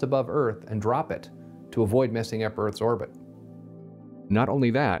object just above Earth and drop it to avoid messing up Earth's orbit. Not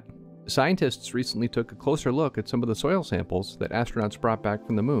only that, scientists recently took a closer look at some of the soil samples that astronauts brought back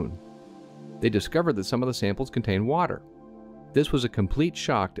from the moon. They discovered that some of the samples contain water. This was a complete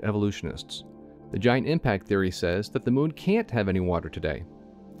shock to evolutionists. The giant impact theory says that the moon can't have any water today.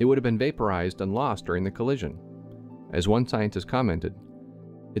 It would have been vaporized and lost during the collision. As one scientist commented,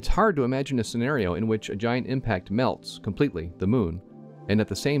 it's hard to imagine a scenario in which a giant impact melts completely the moon and at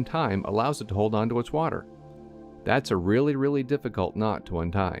the same time allows it to hold on to its water. That's a really difficult knot to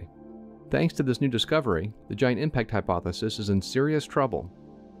untie. Thanks to this new discovery, the giant impact hypothesis is in serious trouble,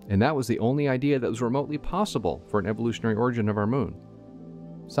 and that was the only idea that was remotely possible for an evolutionary origin of our moon.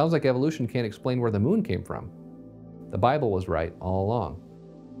 Sounds like evolution can't explain where the moon came from. The Bible was right all along.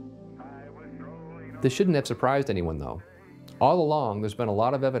 This shouldn't have surprised anyone though. All along, there's been a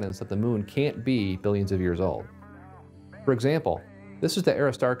lot of evidence that the moon can't be billions of years old. For example, this is the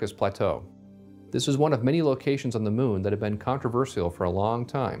Aristarchus Plateau. This is one of many locations on the moon that have been controversial for a long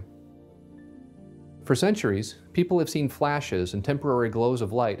time. For centuries, people have seen flashes and temporary glows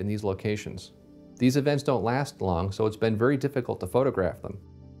of light in these locations. These events don't last long, so it's been very difficult to photograph them.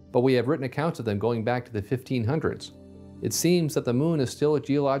 But we have written accounts of them going back to the 1500s. It seems that the moon is still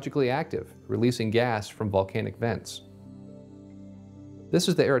geologically active, releasing gas from volcanic vents. This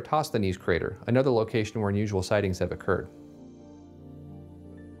is the Eratosthenes crater, another location where unusual sightings have occurred.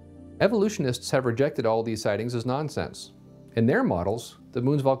 Evolutionists have rejected all these sightings as nonsense. In their models, the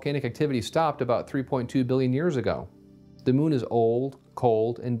moon's volcanic activity stopped about 3.2 billion years ago. The moon is old,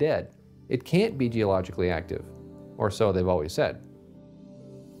 cold, and dead. It can't be geologically active, or so they've always said.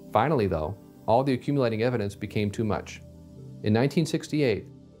 Finally though, all the accumulating evidence became too much. In 1968,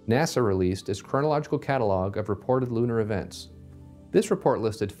 NASA released its chronological catalog of reported lunar events. This report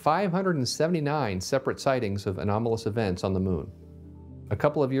listed 579 separate sightings of anomalous events on the moon. A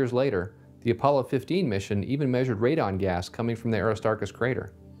couple of years later, the Apollo 15 mission even measured radon gas coming from the Aristarchus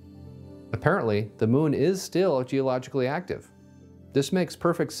crater. Apparently, the moon is still geologically active. This makes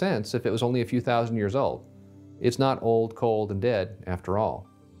perfect sense if it was only a few thousand years old. It's not old, cold, and dead after all.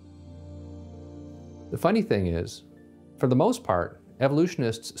 The funny thing is, for the most part,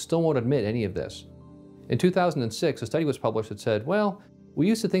 evolutionists still won't admit any of this. In 2006, a study was published that said, well, we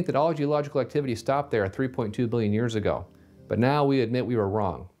used to think that all geological activity stopped there 3.2 billion years ago, but now we admit we were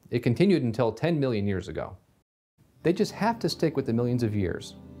wrong. It continued until 10 million years ago. They just have to stick with the millions of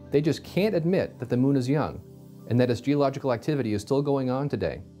years. They just can't admit that the moon is young and that its geological activity is still going on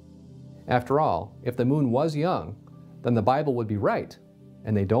today. After all, if the moon was young, then the Bible would be right,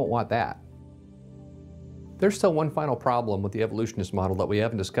 and they don't want that. There's still one final problem with the evolutionist model that we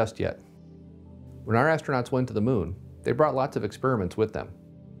haven't discussed yet. When our astronauts went to the moon, they brought lots of experiments with them.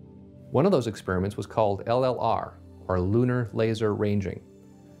 One of those experiments was called LLR, or Lunar Laser Ranging.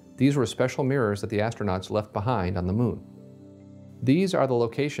 These were special mirrors that the astronauts left behind on the moon. These are the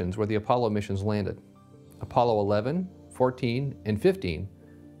locations where the Apollo missions landed. Apollo 11, 14, and 15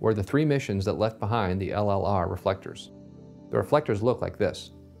 were the 3 missions that left behind the LLR reflectors. The reflectors look like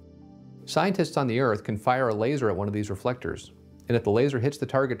this. Scientists on the Earth can fire a laser at one of these reflectors, and if the laser hits the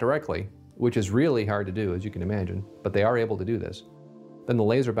target directly, which is really hard to do, as you can imagine, but they are able to do this, then the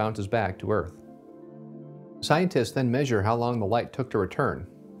laser bounces back to Earth. Scientists then measure how long the light took to return,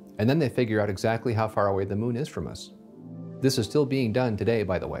 and then they figure out exactly how far away the moon is from us. This is still being done today,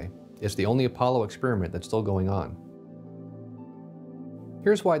 by the way. It's the only Apollo experiment that's still going on.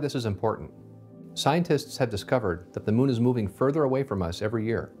 Here's why this is important. Scientists have discovered that the moon is moving further away from us every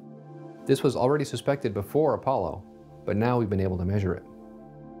year. This was already suspected before Apollo, but now we've been able to measure it.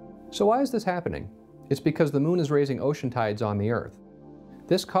 So why is this happening? It's because the moon is raising ocean tides on the Earth.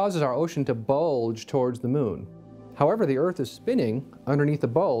 This causes our ocean to bulge towards the moon. However, the Earth is spinning underneath the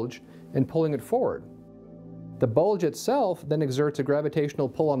bulge and pulling it forward. The bulge itself then exerts a gravitational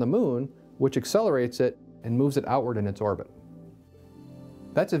pull on the moon, which accelerates it and moves it outward in its orbit.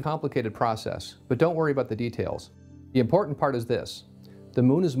 That's a complicated process, but don't worry about the details. The important part is this. The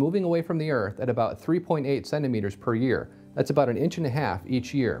moon is moving away from the Earth at about 3.8 centimeters per year. That's about 1.5 inches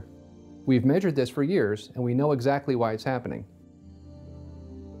each year. We've measured this for years, and we know exactly why it's happening.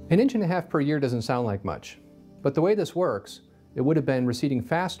 1.5 inches per year doesn't sound like much, but the way this works, it would have been receding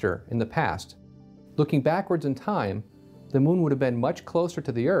faster in the past. Looking backwards in time, the moon would have been much closer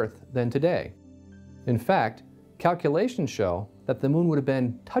to the Earth than today. In fact, calculations show that the moon would have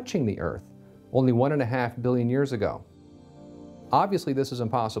been touching the Earth only 1.5 billion years ago. Obviously, this is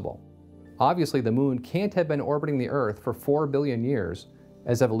impossible. Obviously, the moon can't have been orbiting the Earth for 4 billion years,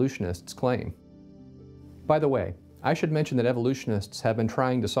 as evolutionists claim. By the way, I should mention that evolutionists have been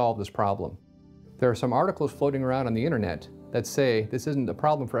trying to solve this problem. There are some articles floating around on the internet that say this isn't a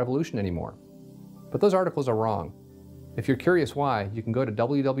problem for evolution anymore. But those articles are wrong. If you're curious why, you can go to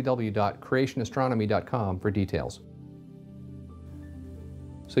www.creationastronomy.com for details.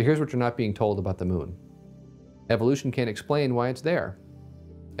 So here's what you're not being told about the moon. Evolution can't explain why it's there.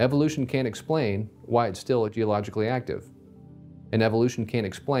 Evolution can't explain why it's still geologically active. And evolution can't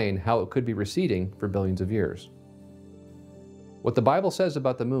explain how it could be receding for billions of years. What the Bible says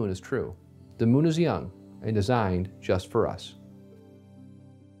about the moon is true. The moon is young and designed just for us.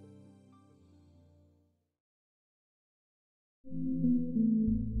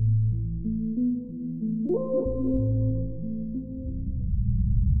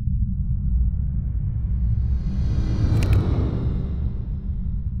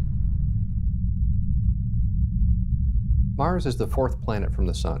 Mars is the 4th planet from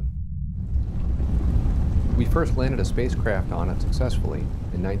the Sun. We first landed a spacecraft on it successfully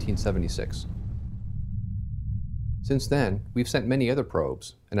in 1976. Since then, we've sent many other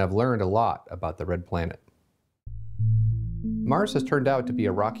probes and have learned a lot about the red planet. Mars has turned out to be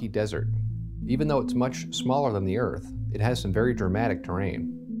a rocky desert. Even though it's much smaller than the Earth, it has some very dramatic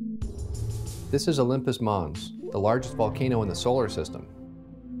terrain. This is Olympus Mons, the largest volcano in the solar system.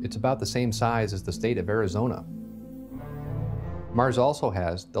 It's about the same size as the state of Arizona. Mars also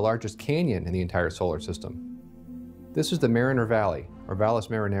has the largest canyon in the entire solar system. This is the Mariner Valley, or Valles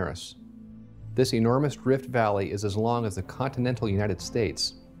Marineris. This enormous rift valley is as long as the continental United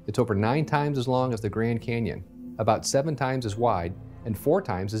States. It's over 9 times as long as the Grand Canyon, about 7 times as wide, and 4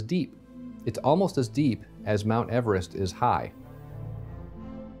 times as deep. It's almost as deep as Mount Everest is high.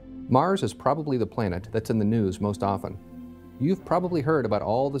 Mars is probably the planet that's in the news most often. You've probably heard about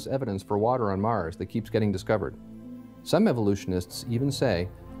all this evidence for water on Mars that keeps getting discovered. Some evolutionists even say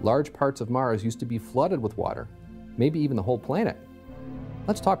large parts of Mars used to be flooded with water, maybe even the whole planet.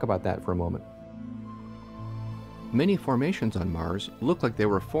 Let's talk about that for a moment. Many formations on Mars look like they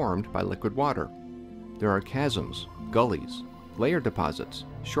were formed by liquid water. There are chasms, gullies, layer deposits,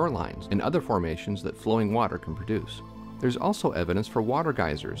 shorelines, and other formations that flowing water can produce. There's also evidence for water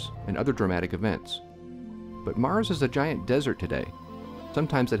geysers and other dramatic events. But Mars is a giant desert today.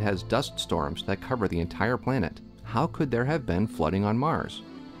 Sometimes it has dust storms that cover the entire planet. How could there have been flooding on Mars?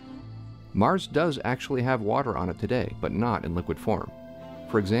 Mars does actually have water on it today, but not in liquid form.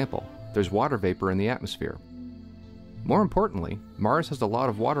 For example, there's water vapor in the atmosphere. More importantly, Mars has a lot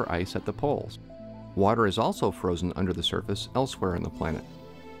of water ice at the poles. Water is also frozen under the surface elsewhere on the planet.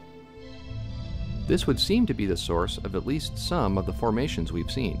 This would seem to be the source of at least some of the formations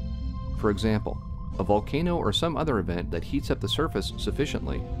we've seen. For example, a volcano or some other event that heats up the surface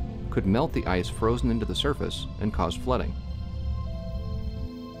sufficiently could melt the ice frozen into the surface and cause flooding.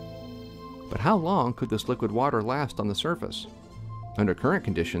 But how long could this liquid water last on the surface? Under current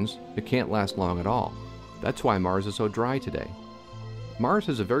conditions, it can't last long at all. That's why Mars is so dry today. Mars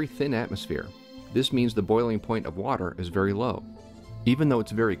has a very thin atmosphere. This means the boiling point of water is very low. Even though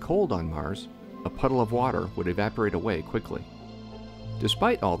it's very cold on Mars, a puddle of water would evaporate away quickly.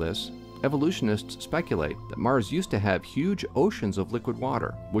 Despite all this, evolutionists speculate that Mars used to have huge oceans of liquid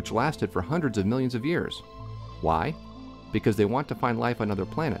water, which lasted for hundreds of millions of years. Why? Because they want to find life on other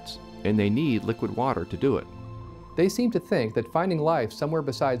planets, and they need liquid water to do it. They seem to think that finding life somewhere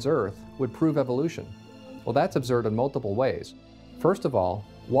besides Earth would prove evolution. Well, that's absurd in multiple ways. First of all,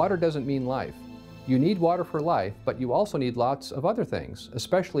 water doesn't mean life. You need water for life, but you also need lots of other things,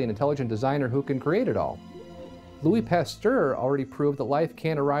 especially an intelligent designer who can create it all. Louis Pasteur already proved that life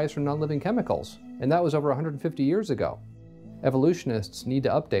can arise from non-living chemicals, and that was over 150 years ago. Evolutionists need to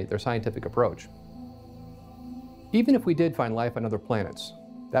update their scientific approach. Even if we did find life on other planets,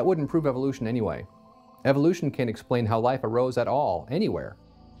 that wouldn't prove evolution anyway. Evolution can't explain how life arose at all, anywhere.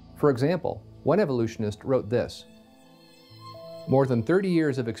 For example, one evolutionist wrote this: "More than 30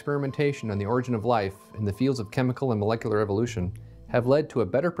 years of experimentation on the origin of life in the fields of chemical and molecular evolution have led to a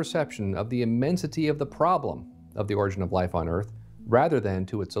better perception of the immensity of the problem of the origin of life on Earth, rather than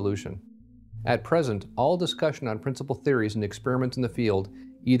to its solution. At present, all discussion on principal theories and experiments in the field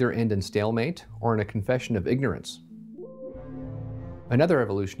either end in stalemate or in a confession of ignorance." Another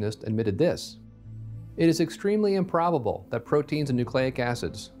evolutionist admitted this: "It is extremely improbable that proteins and nucleic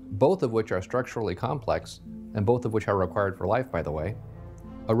acids, both of which are structurally complex, and both of which are required for life, by the way,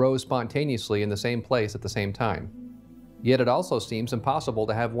 arose spontaneously in the same place at the same time. Yet it also seems impossible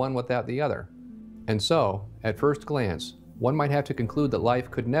to have one without the other. And so, at first glance, one might have to conclude that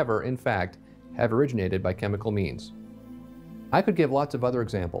life could never, in fact, have originated by chemical means." I could give lots of other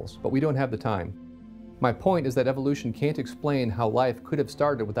examples, but we don't have the time. My point is that evolution can't explain how life could have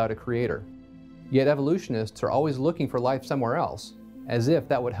started without a creator. Yet evolutionists are always looking for life somewhere else, as if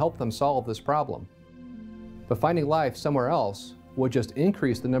that would help them solve this problem. But finding life somewhere else would just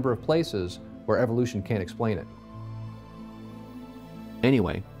increase the number of places where evolution can't explain it.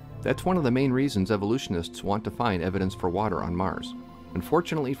 Anyway, that's one of the main reasons evolutionists want to find evidence for water on Mars.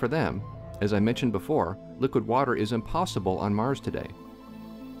 Unfortunately for them, as I mentioned before, liquid water is impossible on Mars today.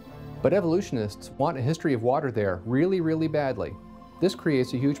 But evolutionists want a history of water there really, really badly. This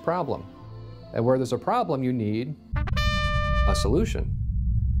creates a huge problem. And where there's a problem, you need a solution.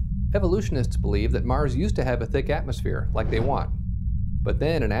 Evolutionists believe that Mars used to have a thick atmosphere, like they want. But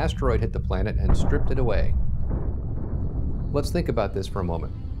then an asteroid hit the planet and stripped it away. Let's think about this for a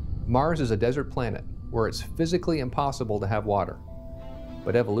moment. Mars is a desert planet where it's physically impossible to have water.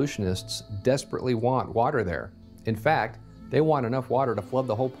 But evolutionists desperately want water there. In fact, they want enough water to flood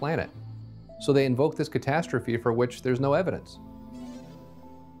the whole planet. So they invoke this catastrophe for which there's no evidence.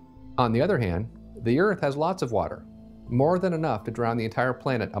 On the other hand, the Earth has lots of water, more than enough to drown the entire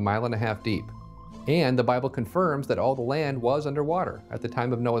planet 1.5 miles deep. And the Bible confirms that all the land was underwater at the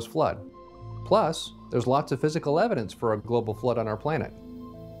time of Noah's flood. Plus, there's lots of physical evidence for a global flood on our planet.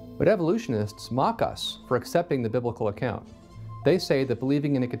 But evolutionists mock us for accepting the biblical account. They say that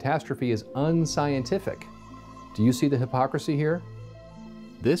believing in a catastrophe is unscientific. Do you see the hypocrisy here?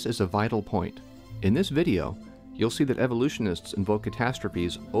 This is a vital point. In this video, you'll see that evolutionists invoke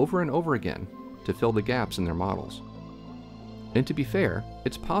catastrophes over and over again to fill the gaps in their models. And to be fair,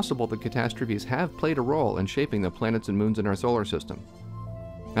 it's possible that catastrophes have played a role in shaping the planets and moons in our solar system.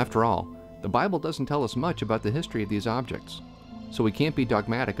 After all, the Bible doesn't tell us much about the history of these objects, so we can't be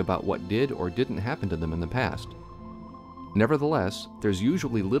dogmatic about what did or didn't happen to them in the past. Nevertheless, there's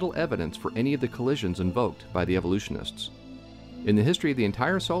usually little evidence for any of the collisions invoked by the evolutionists. In the history of the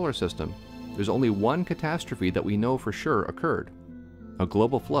entire solar system, there's only one catastrophe that we know for sure occurred: a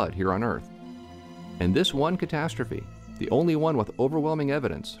global flood here on Earth. And this one catastrophe, the only one with overwhelming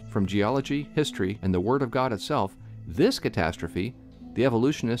evidence from geology, history, and the Word of God itself, this catastrophe, the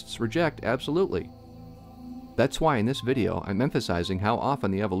evolutionists reject absolutely. That's why in this video I'm emphasizing how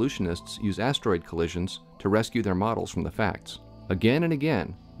often the evolutionists use asteroid collisions to rescue their models from the facts. Again and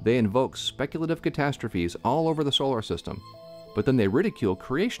again, they invoke speculative catastrophes all over the solar system, but then they ridicule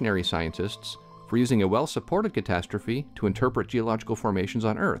creationary scientists for using a well-supported catastrophe to interpret geological formations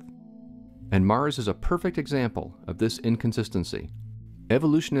on Earth. And Mars is a perfect example of this inconsistency.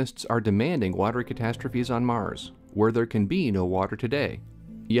 Evolutionists are demanding watery catastrophes on Mars, where there can be no water today.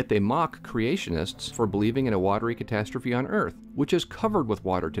 Yet they mock creationists for believing in a watery catastrophe on Earth, which is covered with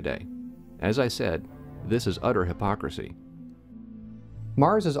water today. As I said, this is utter hypocrisy.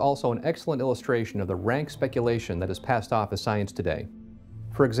 Mars is also an excellent illustration of the rank speculation that is passed off as science today.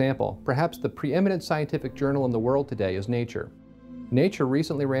 For example, perhaps the preeminent scientific journal in the world today is Nature. Nature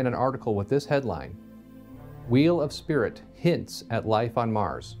recently ran an article with this headline: "Wheel of Spirit hints at life on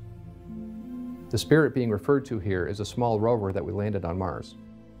Mars." The Spirit being referred to here is a small rover that we landed on Mars.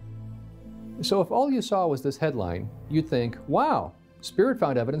 So if all you saw was this headline, you'd think, wow, Spirit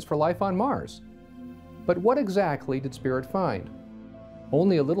found evidence for life on Mars. But what exactly did Spirit find?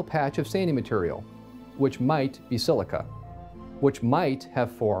 Only a little patch of sandy material, which might be silica, which might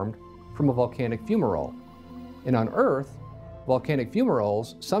have formed from a volcanic fumarole. And on Earth, volcanic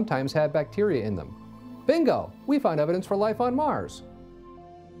fumaroles sometimes have bacteria in them. Bingo! We found evidence for life on Mars.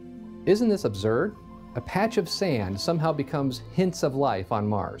 Isn't this absurd? A patch of sand somehow becomes hints of life on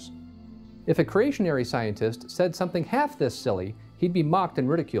Mars. If a creationary scientist said something half this silly, he'd be mocked and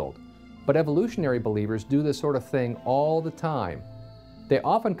ridiculed. But evolutionary believers do this sort of thing all the time. They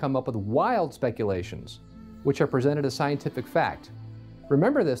often come up with wild speculations, which are presented as scientific fact.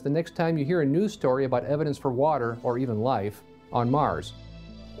 Remember this the next time you hear a news story about evidence for water, or even life, on Mars,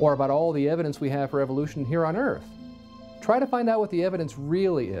 or about all the evidence we have for evolution here on Earth. Try to find out what the evidence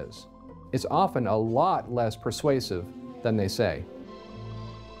really is. It's often a lot less persuasive than they say.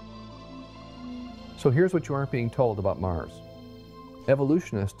 So here's what you aren't being told about Mars.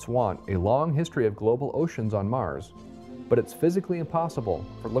 Evolutionists want a long history of global oceans on Mars, but it's physically impossible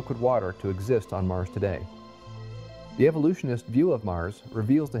for liquid water to exist on Mars today. The evolutionist view of Mars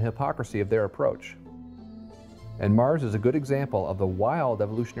reveals the hypocrisy of their approach. And Mars is a good example of the wild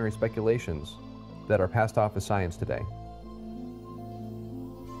evolutionary speculations that are passed off as science today.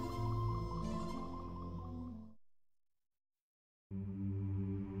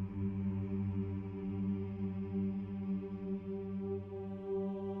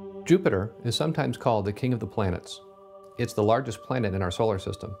 Jupiter is sometimes called the king of the planets. It's the largest planet in our solar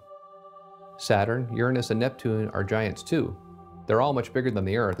system. Saturn, Uranus, and Neptune are giants too. They're all much bigger than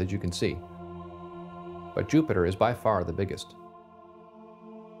the Earth, as you can see. But Jupiter is by far the biggest.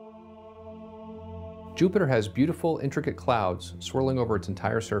 Jupiter has beautiful, intricate clouds swirling over its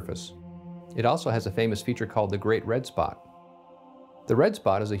entire surface. It also has a famous feature called the Great Red Spot. The red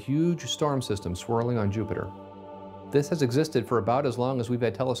spot is a huge storm system swirling on Jupiter. This has existed for about as long as we've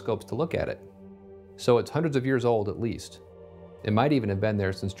had telescopes to look at it. So it's hundreds of years old at least. It might even have been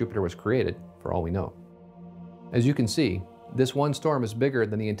there since Jupiter was created, for all we know. As you can see, this one storm is bigger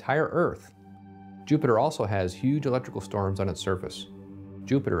than the entire Earth. Jupiter also has huge electrical storms on its surface.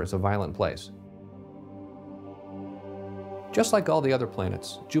 Jupiter is a violent place. Just like all the other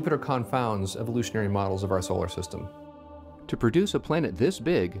planets, Jupiter confounds evolutionary models of our solar system. To produce a planet this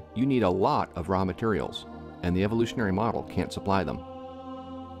big, you need a lot of raw materials, and the evolutionary model can't supply them.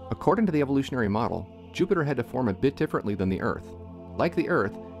 According to the evolutionary model, Jupiter had to form a bit differently than the Earth. Like the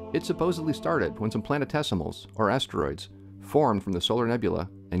Earth, it supposedly started when some planetesimals, or asteroids, formed from the solar nebula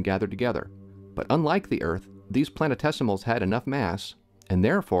and gathered together. But unlike the Earth, these planetesimals had enough mass, and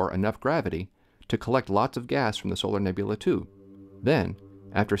therefore enough gravity, to collect lots of gas from the solar nebula too. Then,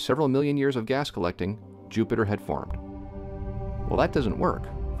 after several million years of gas collecting, Jupiter had formed. Well, that doesn't work,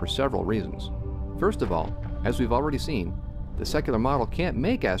 for several reasons. First of all, as we've already seen, the secular model can't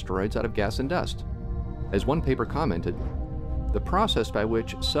make asteroids out of gas and dust. As one paper commented, the process by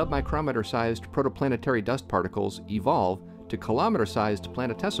which submicrometer-sized protoplanetary dust particles evolve to kilometer-sized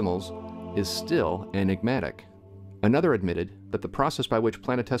planetesimals is still enigmatic. Another admitted that the process by which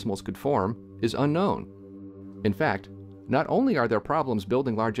planetesimals could form is unknown. In fact, not only are there problems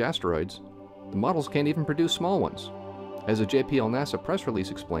building large asteroids, the models can't even produce small ones. As a JPL NASA press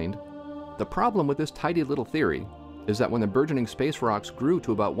release explained, the problem with this tidy little theory is that when the burgeoning space rocks grew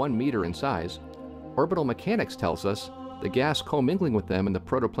to about 1 meter in size, orbital mechanics tells us the gas commingling with them in the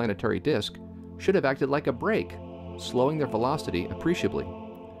protoplanetary disk should have acted like a brake, slowing their velocity appreciably.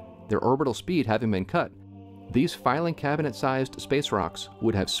 Their orbital speed having been cut, these filing cabinet-sized space rocks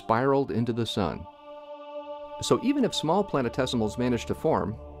would have spiraled into the sun. So even if small planetesimals managed to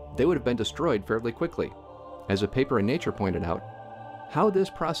form, they would have been destroyed fairly quickly. As a paper in Nature pointed out, how this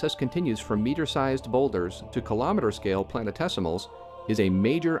process continues from meter-sized boulders to kilometer-scale planetesimals is a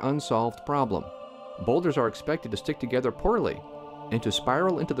major unsolved problem. Boulders are expected to stick together poorly and to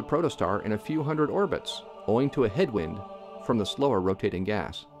spiral into the protostar in a few hundred orbits, owing to a headwind from the slower rotating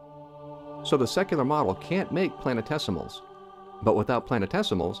gas. So the secular model can't make planetesimals. But without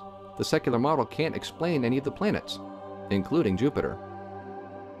planetesimals, the secular model can't explain any of the planets, including Jupiter.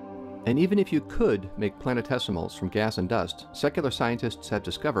 And even if you could make planetesimals from gas and dust, secular scientists have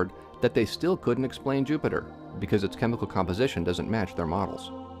discovered that they still couldn't explain Jupiter, because its chemical composition doesn't match their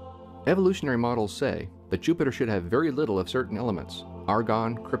models. Evolutionary models say that Jupiter should have very little of certain elements: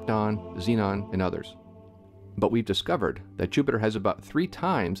 argon, krypton, xenon, and others. But we've discovered that Jupiter has about 3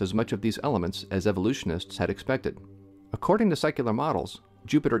 times as much of these elements as evolutionists had expected. According to secular models,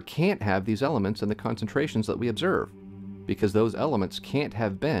 Jupiter can't have these elements in the concentrations that we observe, because those elements can't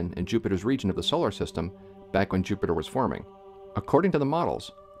have been in Jupiter's region of the solar system back when Jupiter was forming. According to the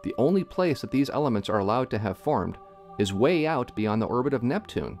models, the only place that these elements are allowed to have formed is way out beyond the orbit of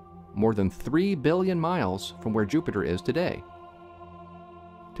Neptune, more than 3 billion miles from where Jupiter is today.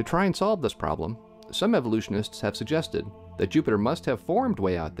 To try and solve this problem, some evolutionists have suggested that Jupiter must have formed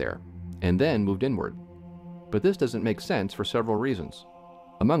way out there and then moved inward. But this doesn't make sense for several reasons.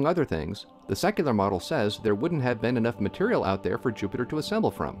 Among other things, the secular model says there wouldn't have been enough material out there for Jupiter to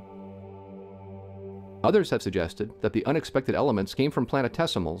assemble from. Others have suggested that the unexpected elements came from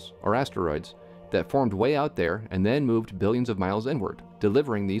planetesimals, or asteroids, that formed way out there and then moved billions of miles inward,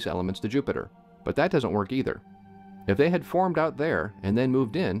 delivering these elements to Jupiter. But that doesn't work either. If they had formed out there and then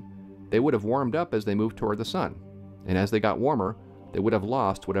moved in, they would have warmed up as they moved toward the Sun, and as they got warmer, they would have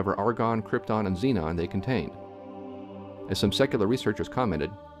lost whatever argon, krypton, and xenon they contained. As some secular researchers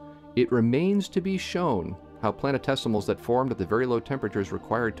commented, it remains to be shown how planetesimals that formed at the very low temperatures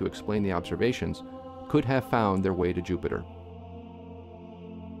required to explain the observations could have found their way to Jupiter.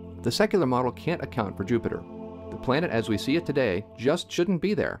 The secular model can't account for Jupiter. The planet as we see it today just shouldn't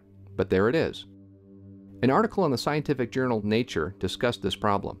be there, but there it is. An article in the scientific journal Nature discussed this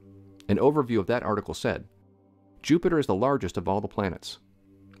problem. An overview of that article said, "Jupiter is the largest of all the planets,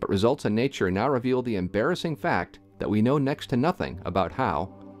 but results in Nature now reveal the embarrassing fact that we know next to nothing about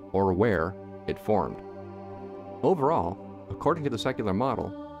how or where it formed." Overall, according to the secular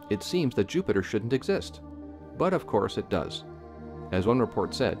model, it seems that Jupiter shouldn't exist. But of course it does. As one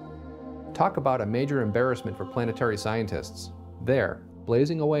report said, Talk about a major embarrassment for planetary scientists. There,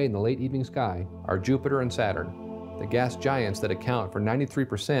 blazing away in the late evening sky, are Jupiter and Saturn, the gas giants that account for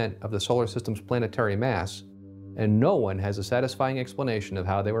 93% of the solar system's planetary mass, and no one has a satisfying explanation of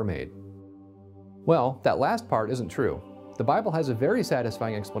how they were made. Well, that last part isn't true. The Bible has a very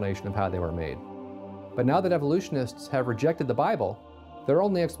satisfying explanation of how they were made. But now that evolutionists have rejected the Bible, their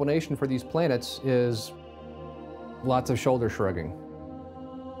only explanation for these planets is lots of shoulder shrugging.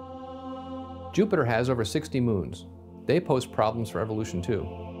 Jupiter has over 60 moons. They pose problems for evolution too.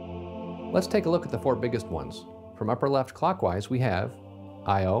 Let's take a look at the 4 biggest ones. From upper left clockwise, we have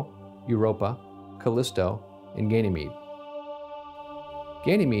Io, Europa, Callisto, and Ganymede.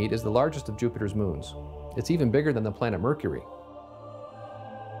 Ganymede is the largest of Jupiter's moons. It's even bigger than the planet Mercury.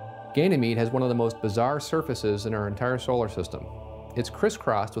 Ganymede has one of the most bizarre surfaces in our entire solar system. It's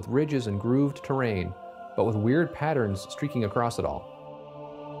crisscrossed with ridges and grooved terrain, but with weird patterns streaking across it all.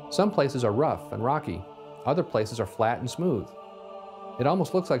 Some places are rough and rocky, other places are flat and smooth. It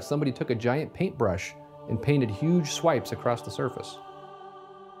almost looks like somebody took a giant paintbrush and painted huge swipes across the surface.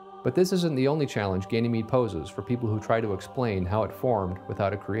 But this isn't the only challenge Ganymede poses for people who try to explain how it formed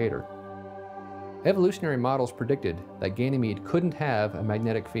without a creator. Evolutionary models predicted that Ganymede couldn't have a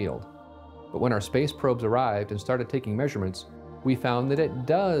magnetic field. But when our space probes arrived and started taking measurements, we found that it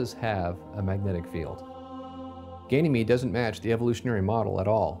does have a magnetic field. Ganymede doesn't match the evolutionary model at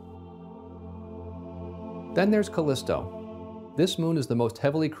all. Then there's Callisto. This moon is the most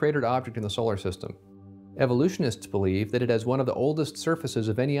heavily cratered object in the solar system. Evolutionists believe that it has one of the oldest surfaces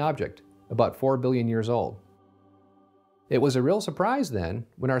of any object, about 4 billion years old. It was a real surprise then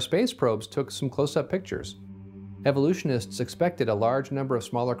when our space probes took some close-up pictures. Evolutionists expected a large number of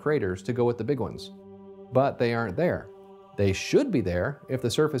smaller craters to go with the big ones, but they aren't there. They should be there if the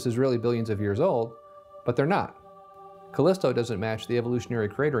surface is really billions of years old, but they're not. Callisto doesn't match the evolutionary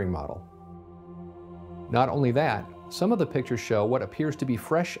cratering model. Not only that, some of the pictures show what appears to be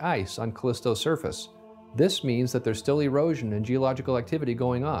fresh ice on Callisto's surface. This means that there's still erosion and geological activity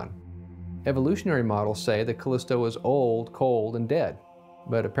going on. Evolutionary models say that Callisto is old, cold, and dead,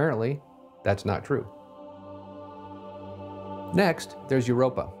 but apparently that's not true. Next, there's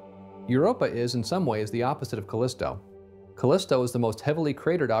Europa. Europa is in some ways the opposite of Callisto. Callisto is the most heavily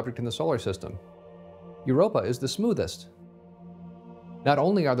cratered object in the solar system. Europa is the smoothest. Not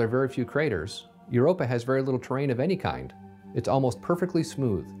only are there very few craters, Europa has very little terrain of any kind. It's almost perfectly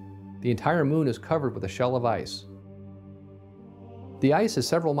smooth. The entire moon is covered with a shell of ice. The ice is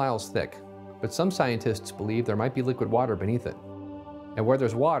several miles thick, but some scientists believe there might be liquid water beneath it. And where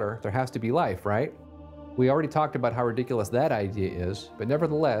there's water, there has to be life, right? We already talked about how ridiculous that idea is, but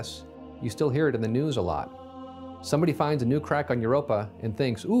nevertheless, you still hear it in the news a lot. Somebody finds a new crack on Europa and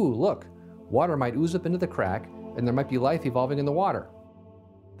thinks, ooh, look, water might ooze up into the crack and there might be life evolving in the water.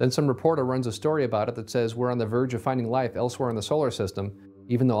 Then some reporter runs a story about it that says we're on the verge of finding life elsewhere in the solar system,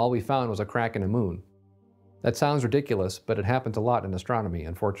 even though all we found was a crack in a moon. That sounds ridiculous, but it happens a lot in astronomy,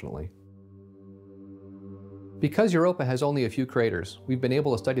 unfortunately. Because Europa has only a few craters, we've been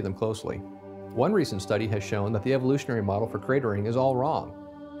able to study them closely. One recent study has shown that the evolutionary model for cratering is all wrong.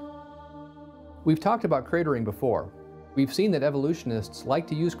 We've talked about cratering before. We've seen that evolutionists like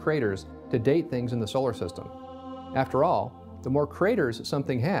to use craters to date things in the solar system. After all, the more craters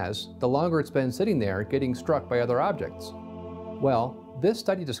something has, the longer it's been sitting there getting struck by other objects. Well, this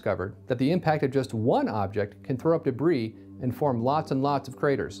study discovered that the impact of just one object can throw up debris and form lots and lots of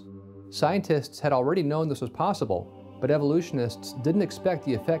craters. Scientists had already known this was possible, but evolutionists didn't expect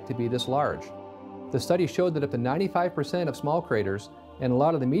the effect to be this large. The study showed that up to 95% of small craters and a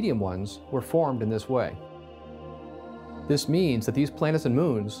lot of the medium ones were formed in this way. This means that these planets and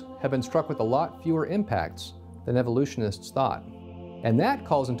moons have been struck with a lot fewer impacts than evolutionists thought. And that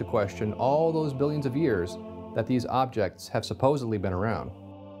calls into question all those billions of years that these objects have supposedly been around.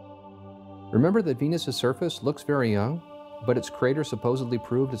 Remember that Venus's surface looks very young, but its crater supposedly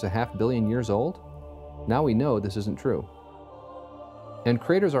proved is 500 million years old? Now we know this isn't true. And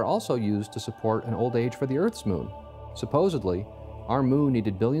craters are also used to support an old age for the Earth's moon. Supposedly, our moon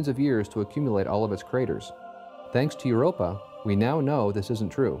needed billions of years to accumulate all of its craters. Thanks to Europa, we now know this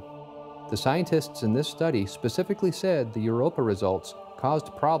isn't true. The scientists in this study specifically said the Europa results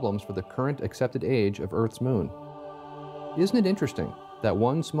caused problems for the current accepted age of Earth's moon. Isn't it interesting that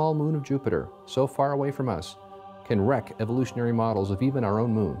one small moon of Jupiter, so far away from us, can wreck evolutionary models of even our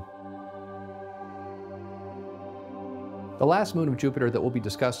own moon? The last moon of Jupiter that we'll be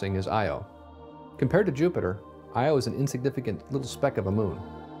discussing is Io. Compared to Jupiter, Io is an insignificant little speck of a moon.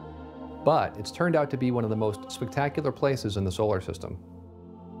 But it's turned out to be one of the most spectacular places in the solar system.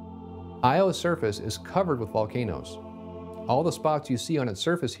 Io's surface is covered with volcanoes. All the spots you see on its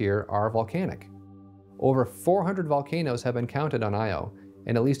surface here are volcanic. Over 400 volcanoes have been counted on Io,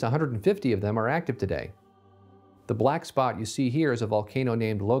 and at least 150 of them are active today. The black spot you see here is a volcano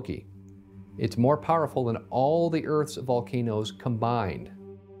named Loki. It's more powerful than all the Earth's volcanoes combined.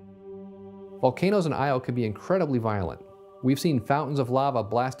 Volcanoes in Io can be incredibly violent. We've seen fountains of lava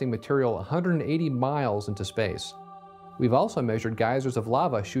blasting material 180 miles into space. We've also measured geysers of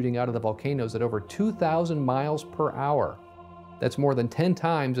lava shooting out of the volcanoes at over 2,000 miles per hour. That's more than 10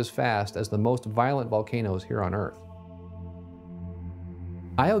 times as fast as the most violent volcanoes here on Earth.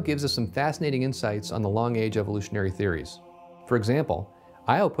 Io gives us some fascinating insights on the long-age evolutionary theories. For example,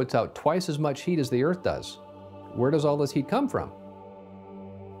 Io puts out twice as much heat as the Earth does. Where does all this heat come from?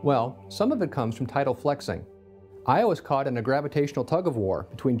 Well, some of it comes from tidal flexing. Io is caught in a gravitational tug-of-war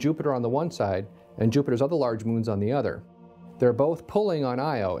between Jupiter on the one side and Jupiter's other large moons on the other. They're both pulling on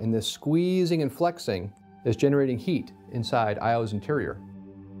Io, and this squeezing and flexing is generating heat inside Io's interior.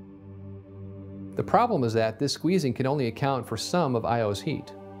 The problem is that this squeezing can only account for some of Io's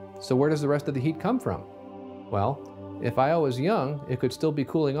heat. So where does the rest of the heat come from? Well, if Io is young, it could still be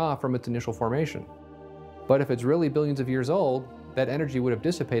cooling off from its initial formation. But if it's really billions of years old, that energy would have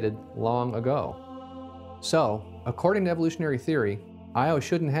dissipated long ago. So, according to evolutionary theory, Io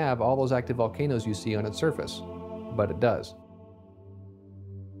shouldn't have all those active volcanoes you see on its surface, but it does.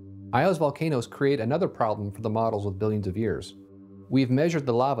 Io's volcanoes create another problem for the models with billions of years. We've measured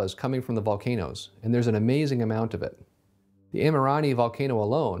the lavas coming from the volcanoes, and there's an amazing amount of it. The Amirani volcano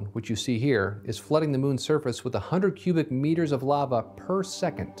alone, which you see here, is flooding the moon's surface with 100 cubic meters of lava per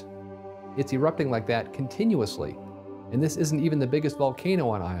second. It's erupting like that continuously, and this isn't even the biggest volcano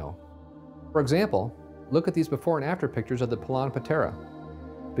on Io. For example, look at these before and after pictures of the Plan Patera.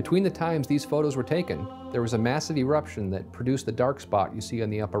 Between the times these photos were taken, there was a massive eruption that produced the dark spot you see on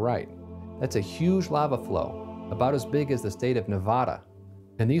the upper right. That's a huge lava flow, about as big as the state of Nevada.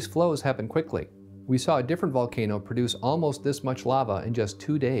 And these flows happen quickly. We saw a different volcano produce almost this much lava in just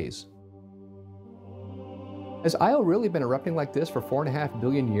 2 days. Has Io really been erupting like this for 4.5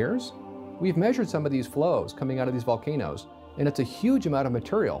 billion years? We've measured some of these flows coming out of these volcanoes, and it's a huge amount of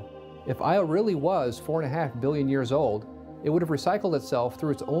material. If Io really was 4.5 billion years old, it would have recycled itself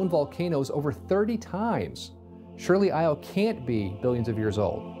through its own volcanoes over 30 times. Surely Io can't be billions of years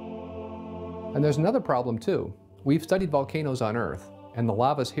old. And there's another problem too. We've studied volcanoes on Earth, and the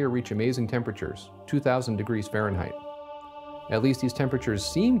lavas here reach amazing temperatures, 2,000 degrees Fahrenheit. At least these temperatures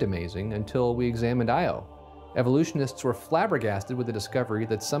seemed amazing until we examined Io. Evolutionists were flabbergasted with the discovery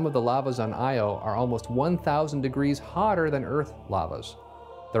that some of the lavas on Io are almost 1,000 degrees hotter than Earth lavas.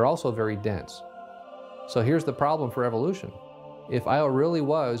 They're also very dense. So here's the problem for evolution. If Io really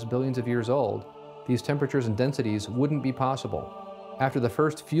was billions of years old, these temperatures and densities wouldn't be possible. After the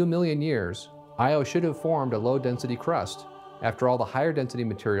first few million years, Io should have formed a low-density crust after all the higher-density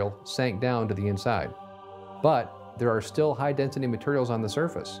material sank down to the inside. But there are still high-density materials on the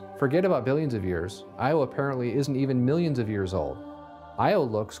surface. Forget about billions of years. Io apparently isn't even millions of years old. Io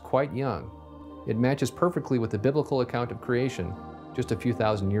looks quite young. It matches perfectly with the biblical account of creation just a few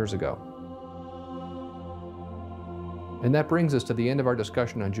thousand years ago. And that brings us to the end of our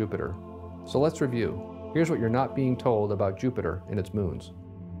discussion on Jupiter. So let's review. Here's what you're not being told about Jupiter and its moons.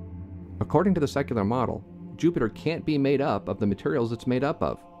 According to the secular model, Jupiter can't be made up of the materials it's made up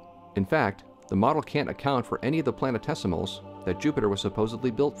of. In fact, the model can't account for any of the planetesimals that Jupiter was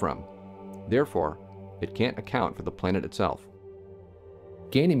supposedly built from. Therefore, it can't account for the planet itself.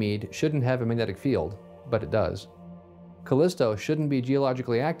 Ganymede shouldn't have a magnetic field, but it does. Callisto shouldn't be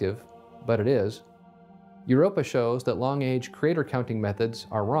geologically active, but it is. Europa shows that long-age crater counting methods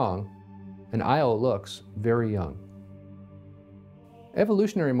are wrong, and Io looks very young.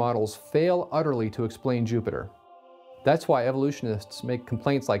 Evolutionary models fail utterly to explain Jupiter. That's why evolutionists make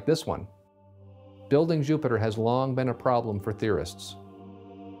complaints like this one. Building Jupiter has long been a problem for theorists.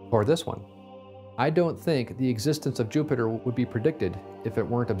 Or this one. I don't think the existence of Jupiter would be predicted if it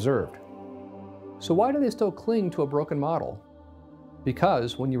weren't observed. So why do they still cling to a broken model?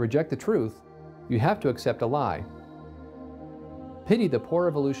 Because when you reject the truth, you have to accept a lie. Pity the poor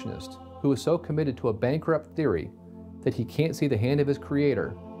evolutionist who is so committed to a bankrupt theory that he can't see the hand of his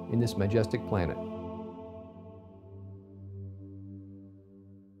creator in this majestic planet.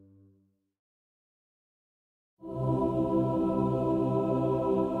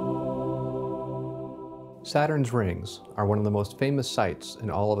 Saturn's rings are one of the most famous sights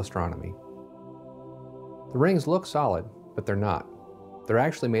in all of astronomy. The rings look solid, but they're not. They're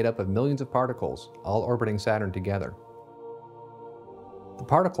actually made up of millions of particles, all orbiting Saturn together. The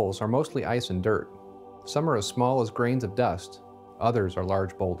particles are mostly ice and dirt. Some are as small as grains of dust, others are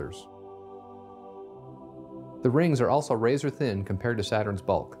large boulders. The rings are also razor thin compared to Saturn's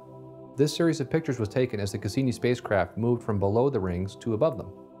bulk. This series of pictures was taken as the Cassini spacecraft moved from below the rings to above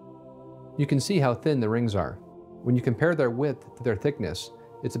them. You can see how thin the rings are. When you compare their width to their thickness,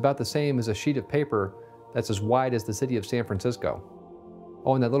 it's about the same as a sheet of paper that's as wide as the city of San Francisco.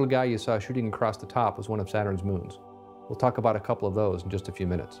 Oh, and that little guy you saw shooting across the top was one of Saturn's moons. We'll talk about a couple of those in just a few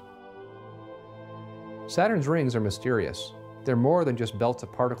minutes. Saturn's rings are mysterious. They're more than just belts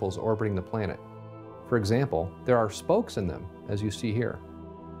of particles orbiting the planet. For example, there are spokes in them, as you see here.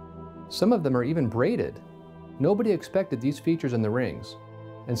 Some of them are even braided. Nobody expected these features in the rings,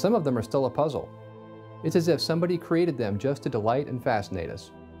 and some of them are still a puzzle. It's as if somebody created them just to delight and fascinate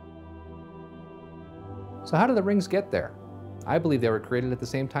us. So how did the rings get there? I believe they were created at the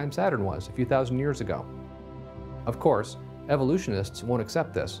same time Saturn was, a few thousand years ago. Of course, evolutionists won't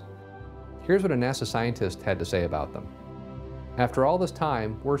accept this. Here's what a NASA scientist had to say about them. After all this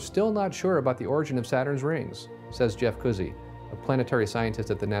time, we're still not sure about the origin of Saturn's rings, says Jeff Kusi, a planetary scientist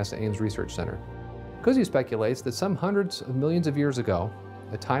at the NASA Ames Research Center. Kusi speculates that some hundreds of millions of years ago,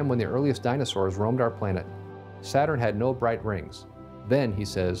 a time when the earliest dinosaurs roamed our planet, Saturn had no bright rings. Then, he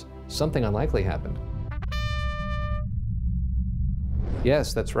says, something unlikely happened.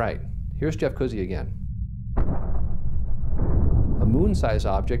 Yes, that's right. Here's Jeff Kusi again. A moon-sized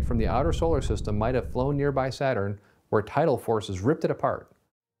object from the outer solar system might have flown nearby Saturn where tidal forces ripped it apart.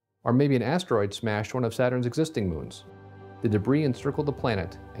 Or maybe an asteroid smashed one of Saturn's existing moons. The debris encircled the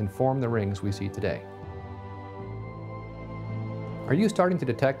planet and formed the rings we see today. Are you starting to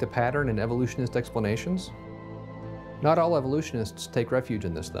detect a pattern in evolutionist explanations? Not all evolutionists take refuge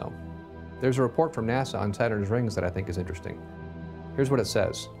in this, though. There's a report from NASA on Saturn's rings that I think is interesting. Here's what it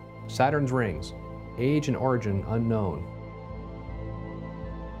says. Saturn's rings, age and origin unknown.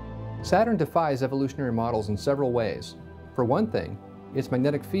 Saturn defies evolutionary models in several ways. For one thing, its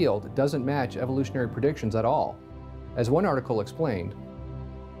magnetic field doesn't match evolutionary predictions at all. As one article explained,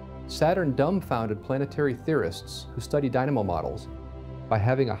 Saturn dumbfounded planetary theorists who study dynamo models by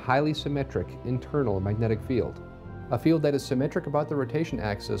having a highly symmetric internal magnetic field. A field that is symmetric about the rotation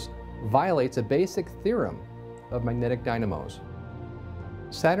axis violates a basic theorem of magnetic dynamos.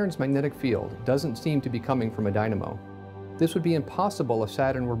 Saturn's magnetic field doesn't seem to be coming from a dynamo. This would be impossible if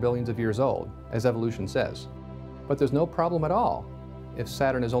Saturn were billions of years old, as evolution says. But there's no problem at all if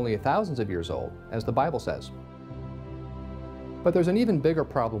Saturn is only thousands of years old, as the Bible says. But there's an even bigger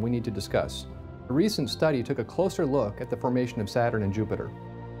problem we need to discuss. A recent study took a closer look at the formation of Saturn and Jupiter.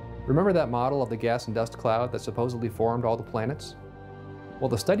 Remember that model of the gas and dust cloud that supposedly formed all the planets? Well,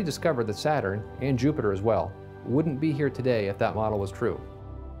 the study discovered that Saturn, and Jupiter as well, wouldn't be here today if that model was true.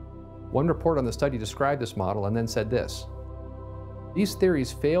 One report on the study described this model and then said this: these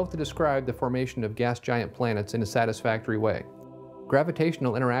theories fail to describe the formation of gas giant planets in a satisfactory way.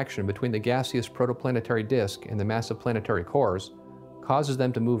 Gravitational interaction between the gaseous protoplanetary disk and the massive planetary cores causes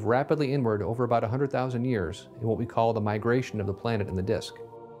them to move rapidly inward over about 100,000 years in what we call the migration of the planet and the disk.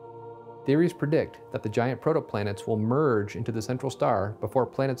 Theories predict that the giant protoplanets will merge into the central star before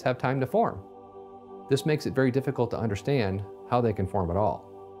planets have time to form. This makes it very difficult to understand how they can form at all.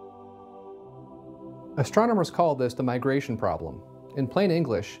 Astronomers call this the migration problem. In plain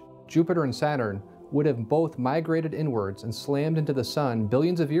English, Jupiter and Saturn would have both migrated inwards and slammed into the Sun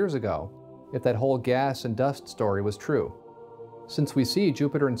billions of years ago if that whole gas and dust story was true. Since we see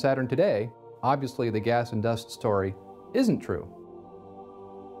Jupiter and Saturn today, obviously the gas and dust story isn't true.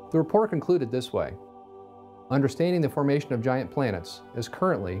 The report concluded this way: understanding the formation of giant planets is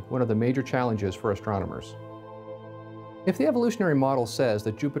currently one of the major challenges for astronomers. If the evolutionary model says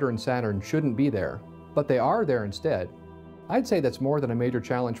that Jupiter and Saturn shouldn't be there, but they are there instead, I'd say that's more than a major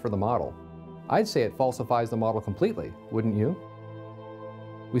challenge for the model. I'd say it falsifies the model completely, wouldn't you?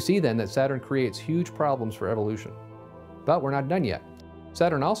 We see then that Saturn creates huge problems for evolution. But we're not done yet.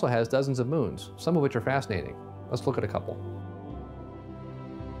 Saturn also has dozens of moons, some of which are fascinating. Let's look at a couple.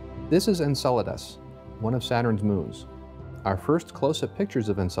 This is Enceladus, one of Saturn's moons. Our first close-up pictures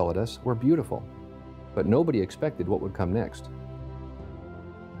of Enceladus were beautiful, but nobody expected what would come next.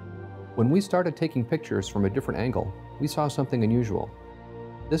 When we started taking pictures from a different angle, we saw something unusual.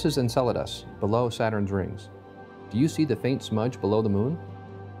 This is Enceladus, below Saturn's rings. Do you see the faint smudge below the moon?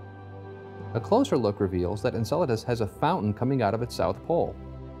 A closer look reveals that Enceladus has a fountain coming out of its south pole.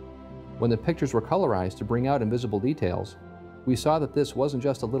 When the pictures were colorized to bring out invisible details, we saw that this wasn't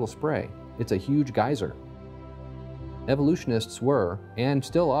just a little spray, it's a huge geyser. Evolutionists were, and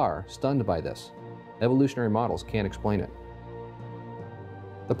still are, stunned by this. Evolutionary models can't explain it.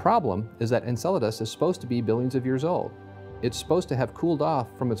 The problem is that Enceladus is supposed to be billions of years old. It's supposed to have cooled off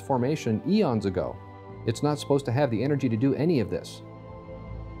from its formation eons ago. It's not supposed to have the energy to do any of this.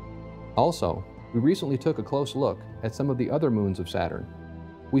 Also, we recently took a close look at some of the other moons of Saturn.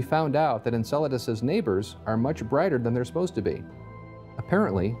 We found out that Enceladus's neighbors are much brighter than they're supposed to be.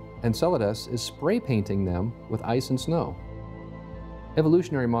 Apparently, Enceladus is spray painting them with ice and snow.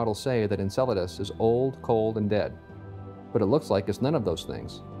 Evolutionary models say that Enceladus is old, cold, and dead, but it looks like it's none of those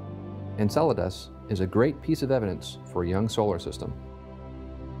things. Enceladus is a great piece of evidence for a young solar system.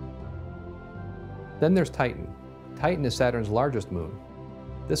 Then there's Titan. Titan is Saturn's largest moon.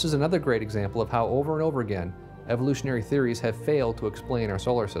 This is another great example of how over and over again evolutionary theories have failed to explain our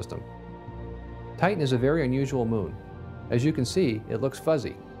solar system. Titan is a very unusual moon. As you can see, it looks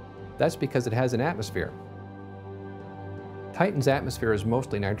fuzzy. That's because it has an atmosphere. Titan's atmosphere is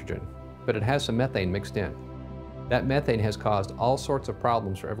mostly nitrogen, but it has some methane mixed in. That methane has caused all sorts of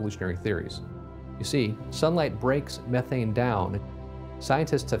problems for evolutionary theories. You see, sunlight breaks methane down.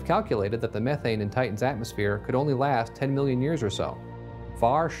 Scientists have calculated that the methane in Titan's atmosphere could only last 10 million years or so,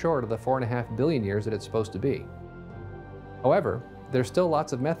 far short of the 4.5 billion years that it's supposed to be. However, there's still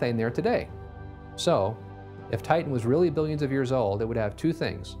lots of methane there today. So, if Titan was really billions of years old, it would have two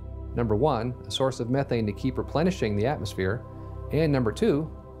things. Number one, a source of methane to keep replenishing the atmosphere, and number two,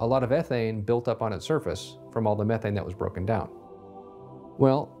 a lot of ethane built up on its surface from all the methane that was broken down.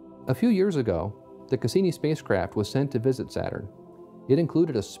 Well, a few years ago, the Cassini spacecraft was sent to visit Saturn. It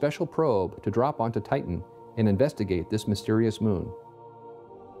included a special probe to drop onto Titan and investigate this mysterious moon.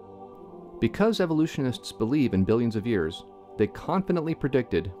 Because evolutionists believe in billions of years, they confidently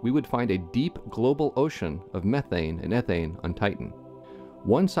predicted we would find a deep global ocean of methane and ethane on Titan.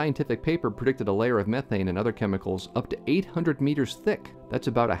 One scientific paper predicted a layer of methane and other chemicals up to 800 meters thick. That's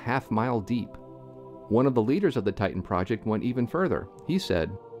about a half-mile deep. One of the leaders of the Titan project went even further. He said,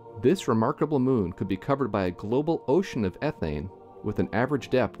 "This remarkable moon could be covered by a global ocean of ethane with an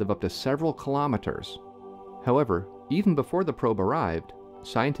average depth of up to several kilometers." However, even before the probe arrived,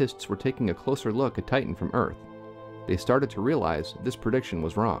 scientists were taking a closer look at Titan from Earth. They started to realize this prediction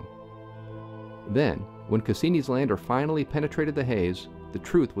was wrong. Then, when Cassini's lander finally penetrated the haze, the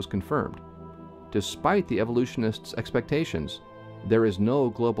truth was confirmed. Despite the evolutionists' expectations, there is no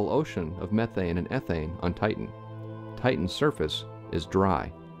global ocean of methane and ethane on Titan. Titan's surface is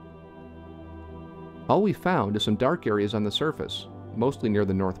dry. All we found is some dark areas on the surface, mostly near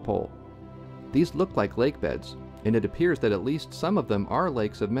the North Pole. These look like lake beds, and it appears that at least some of them are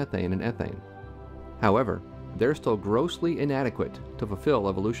lakes of methane and ethane. However, they're still grossly inadequate to fulfill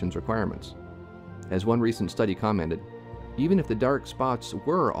evolution's requirements. As one recent study commented, even if the dark spots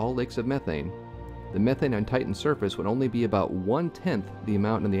were all lakes of methane, the methane on Titan's surface would only be about 1/10 the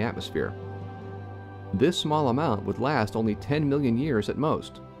amount in the atmosphere. This small amount would last only 10 million years at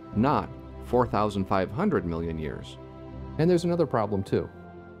most, not 4,500 million years. And there's another problem too.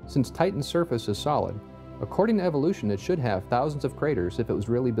 Since Titan's surface is solid, according to evolution it should have thousands of craters if it was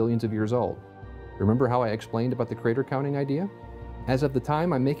really billions of years old. Remember how I explained about the crater counting idea? As of the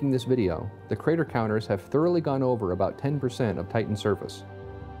time I'm making this video, the crater counters have thoroughly gone over about 10% of Titan's surface.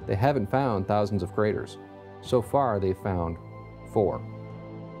 They haven't found thousands of craters. So far they've found 4.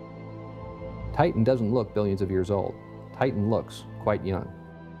 Titan doesn't look billions of years old. Titan looks quite young.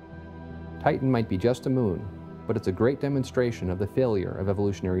 Titan might be just a moon, but it's a great demonstration of the failure of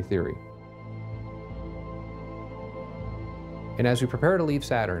evolutionary theory. And as we prepare to leave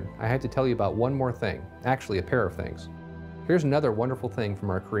Saturn, I had to tell you about one more thing, actually a pair of things. Here's another wonderful thing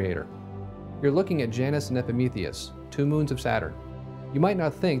from our Creator. You're looking at Janus and Epimetheus, two moons of Saturn. You might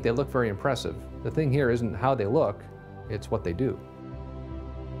not think they look very impressive. The thing here isn't how they look, it's what they do.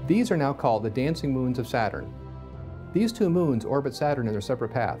 These are now called the dancing moons of Saturn. These two moons orbit Saturn in their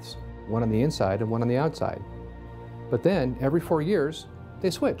separate paths, one on the inside and one on the outside. But then, every 4 years, they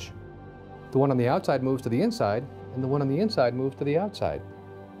switch. The one on the outside moves to the inside, and the one on the inside moves to the outside.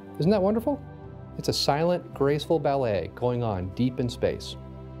 Isn't that wonderful? It's a silent, graceful ballet going on deep in space.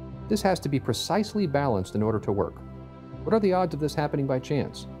 This has to be precisely balanced in order to work. What are the odds of this happening by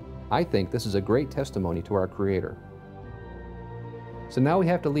chance? I think this is a great testimony to our Creator. So now we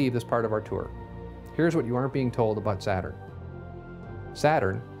have to leave this part of our tour. Here's what you aren't being told about Saturn.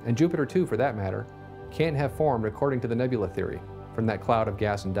 Saturn, and Jupiter too for that matter, can't have formed according to the nebula theory, from that cloud of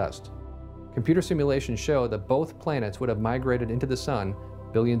gas and dust. Computer simulations show that both planets would have migrated into the Sun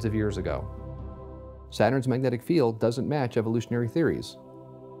billions of years ago. Saturn's magnetic field doesn't match evolutionary theories.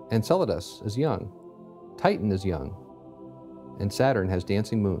 Enceladus is young, Titan is young, and Saturn has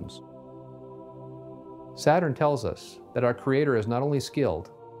dancing moons. Saturn tells us that our Creator is not only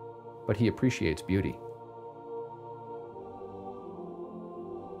skilled, but He appreciates beauty.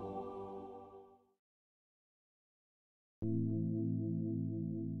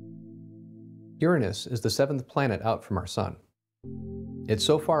 Uranus is the 7th planet out from our Sun. It's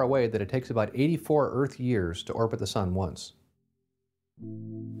so far away that it takes about 84 Earth years to orbit the Sun once.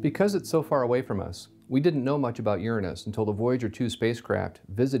 Because it's so far away from us, we didn't know much about Uranus until the Voyager 2 spacecraft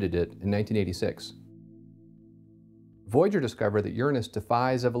visited it in 1986. Voyager discovered that Uranus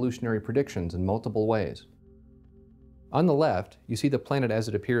defies evolutionary predictions in multiple ways. On the left, you see the planet as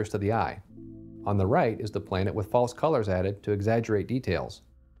it appears to the eye. On the right is the planet with false colors added to exaggerate details.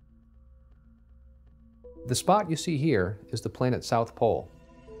 The spot you see here is the planet's south pole.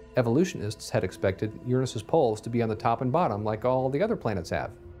 Evolutionists had expected Uranus's poles to be on the top and bottom like all the other planets have.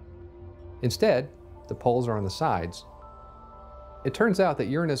 Instead, the poles are on the sides. It turns out that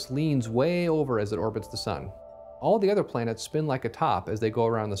Uranus leans way over as it orbits the Sun. All the other planets spin like a top as they go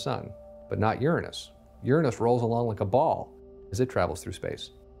around the Sun, but not Uranus. Uranus rolls along like a ball as it travels through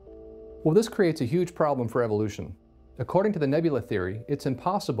space. Well, this creates a huge problem for evolution. According to the nebula theory, it's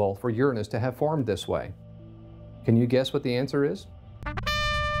impossible for Uranus to have formed this way. Can you guess what the answer is?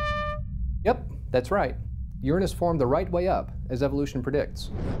 Yep, that's right. Uranus formed the right way up, as evolution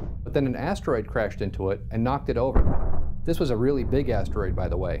predicts. But then an asteroid crashed into it and knocked it over. This was a really big asteroid, by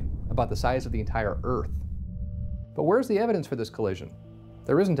the way, about the size of the entire Earth. But where's the evidence for this collision?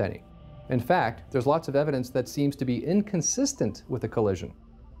 There isn't any. In fact, there's lots of evidence that seems to be inconsistent with the collision.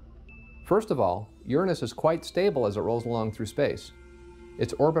 First of all, Uranus is quite stable as it rolls along through space.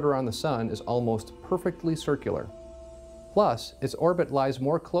 Its orbit around the Sun is almost perfectly circular. Plus, its orbit lies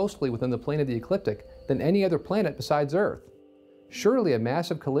more closely within the plane of the ecliptic than any other planet besides Earth. Surely a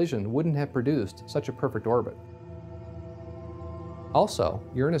massive collision wouldn't have produced such a perfect orbit. Also,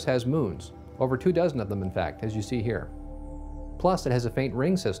 Uranus has moons, over 24 of them in fact, as you see here. Plus, it has a faint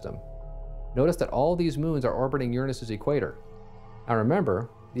ring system. Notice that all these moons are orbiting Uranus's equator. Now remember,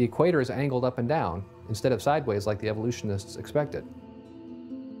 the equator is angled up and down, instead of sideways like the evolutionists expected.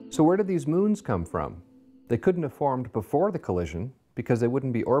 So where did these moons come from? They couldn't have formed before the collision because they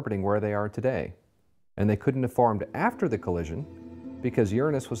wouldn't be orbiting where they are today. And they couldn't have formed after the collision because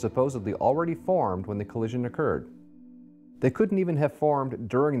Uranus was supposedly already formed when the collision occurred. They couldn't even have formed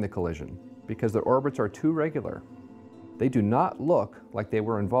during the collision because their orbits are too regular. They do not look like they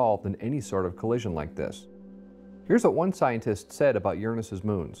were involved in any sort of collision like this. Here's what one scientist said about Uranus's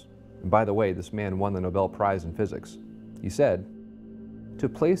moons. And by the way, this man won the Nobel Prize in Physics. He said, "To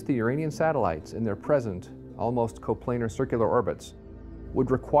place the Uranian satellites in their present, almost coplanar circular orbits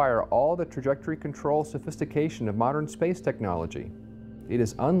would require all the trajectory control sophistication of modern space technology. It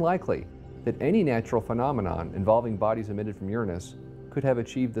is unlikely that any natural phenomenon involving bodies emitted from Uranus could have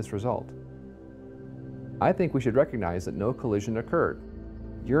achieved this result." I think we should recognize that no collision occurred.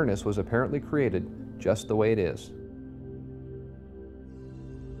 Uranus was apparently created just the way it is.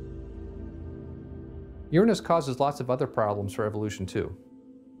 Uranus causes lots of other problems for evolution too.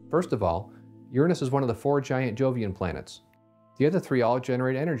 First of all, Uranus is one of the 4 giant Jovian planets. The other 3 all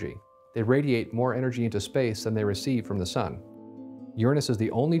generate energy. They radiate more energy into space than they receive from the Sun. Uranus is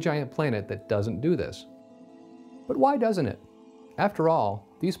the only giant planet that doesn't do this. But why doesn't it? After all,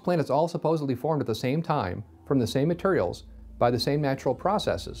 these planets all supposedly formed at the same time, from the same materials, by the same natural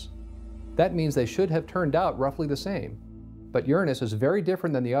processes. That means they should have turned out roughly the same. But Uranus is very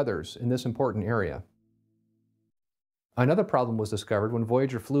different than the others in this important area. Another problem was discovered when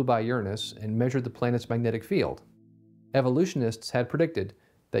Voyager flew by Uranus and measured the planet's magnetic field. Evolutionists had predicted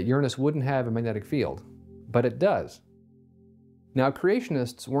that Uranus wouldn't have a magnetic field, but it does. Now,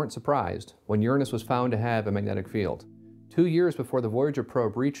 creationists weren't surprised when Uranus was found to have a magnetic field. 2 years before the Voyager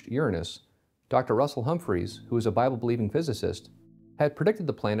probe reached Uranus, Dr. Russell Humphreys, who is a Bible-believing physicist, had predicted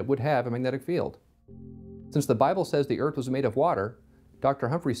the planet would have a magnetic field. Since the Bible says the Earth was made of water, Dr.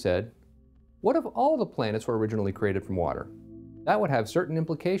 Humphreys said, "What if all the planets were originally created from water? That would have certain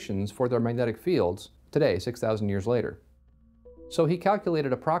implications for their magnetic fields today, 6,000 years later." So he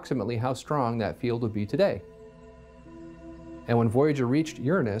calculated approximately how strong that field would be today. And when Voyager reached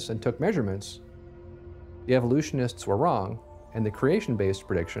Uranus and took measurements, the evolutionists were wrong, and the creation-based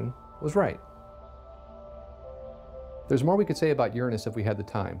prediction was right. There's more we could say about Uranus if we had the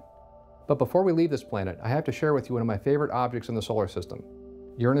time. But before we leave this planet, I have to share with you one of my favorite objects in the solar system,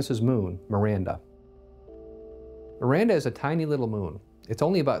 Uranus's moon, Miranda. Miranda is a tiny little moon. It's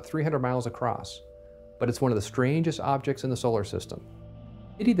only about 300 miles across, but it's one of the strangest objects in the solar system.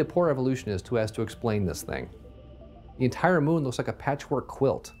 Pity the poor evolutionist who has to explain this thing. The entire moon looks like a patchwork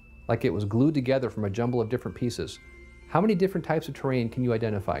quilt, like it was glued together from a jumble of different pieces. How many different types of terrain can you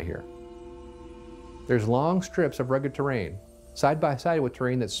identify here? There's long strips of rugged terrain, side by side with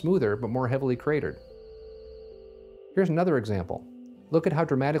terrain that's smoother but more heavily cratered. Here's another example. Look at how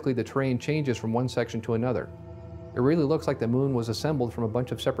dramatically the terrain changes from one section to another. It really looks like the moon was assembled from a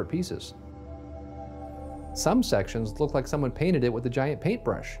bunch of separate pieces. Some sections look like someone painted it with a giant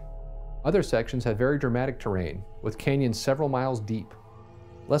paintbrush. Other sections have very dramatic terrain, with canyons several miles deep.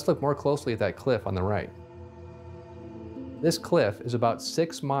 Let's look more closely at that cliff on the right. This cliff is about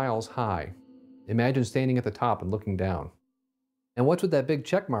 6 miles high. Imagine standing at the top and looking down. And what's with that big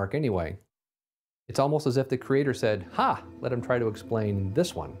check mark anyway? It's almost as if the creator said, "Ha, let him try to explain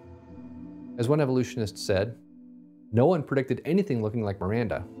this one." As one evolutionist said, "No one predicted anything looking like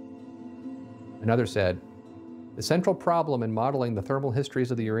Miranda." Another said, "The central problem in modeling the thermal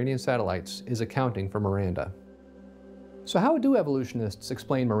histories of the Uranian satellites is accounting for Miranda." So how do evolutionists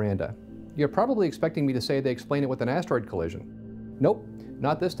explain Miranda? You're probably expecting me to say they explain it with an asteroid collision. Nope,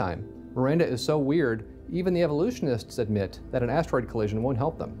 not this time. Miranda is so weird, even the evolutionists admit that an asteroid collision won't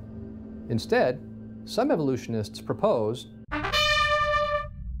help them. Instead, some evolutionists propose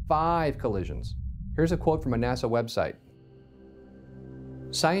 5 collisions. Here's a quote from a NASA website.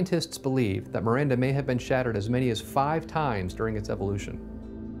 "Scientists believe that Miranda may have been shattered as many as 5 times during its evolution.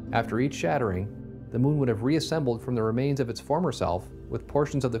 After each shattering, the moon would have reassembled from the remains of its former self, with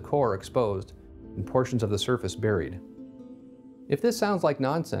portions of the core exposed and portions of the surface buried." If this sounds like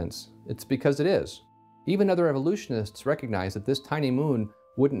nonsense, it's because it is. Even other evolutionists recognize that this tiny moon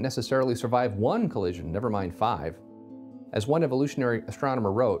wouldn't necessarily survive 1 collision, never mind 5. As one evolutionary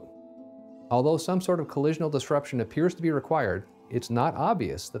astronomer wrote, "Although some sort of collisional disruption appears to be required, it's not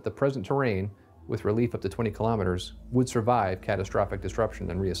obvious that the present terrain, with relief up to 20 kilometers, would survive catastrophic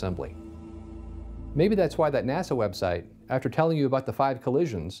disruption and reassembly." Maybe that's why that NASA website, after telling you about the 5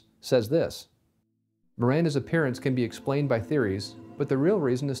 collisions, says this: Miranda's appearance can be explained by theories, but the real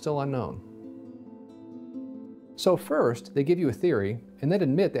reason is still unknown. So first, they give you a theory, and then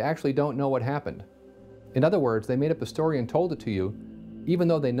admit they actually don't know what happened. In other words, they made up a story and told it to you, even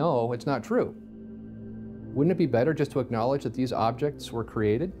though they know it's not true. Wouldn't it be better just to acknowledge that these objects were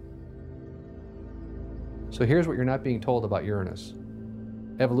created? So here's what you're not being told about Uranus.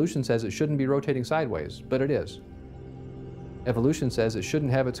 Evolution says it shouldn't be rotating sideways, but it is. Evolution says it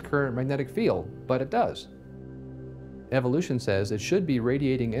shouldn't have its current magnetic field, but it does. Evolution says it should be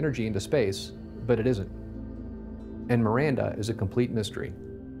radiating energy into space, but it isn't. And Miranda is a complete mystery.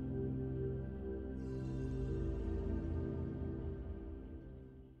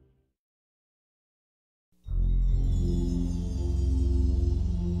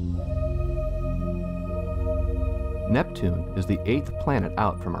 Neptune is the 8th planet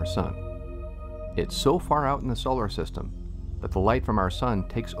out from our Sun. It's so far out in the solar system that the light from our Sun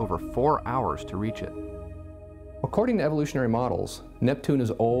takes over 4 hours to reach it. According to evolutionary models, Neptune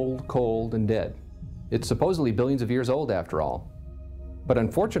is old, cold, and dead. It's supposedly billions of years old after all. But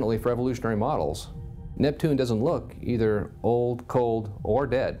unfortunately for evolutionary models, Neptune doesn't look either old, cold, or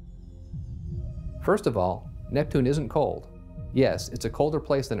dead. First of all, Neptune isn't cold. Yes, it's a colder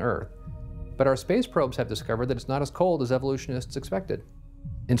place than Earth, but our space probes have discovered that it's not as cold as evolutionists expected.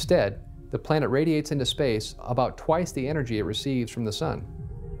 Instead, the planet radiates into space about twice the energy it receives from the Sun.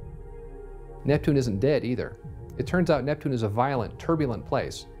 Neptune isn't dead either. It turns out Neptune is a violent, turbulent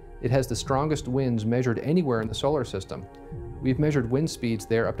place. It has the strongest winds measured anywhere in the solar system. We've measured wind speeds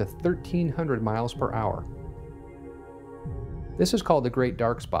there up to 1,300 miles per hour. This is called the Great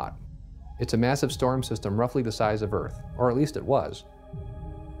Dark Spot. It's a massive storm system roughly the size of Earth, or at least it was.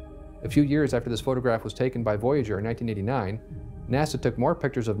 A few years after this photograph was taken by Voyager in 1989, NASA took more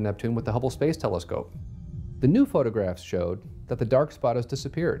pictures of Neptune with the Hubble Space Telescope. The new photographs showed that the dark spot has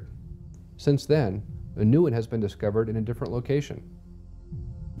disappeared. Since then, a new one has been discovered in a different location.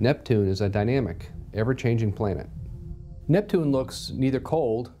 Neptune is a dynamic, ever-changing planet. Neptune looks neither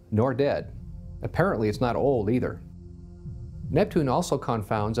cold nor dead. Apparently, it's not old either. Neptune also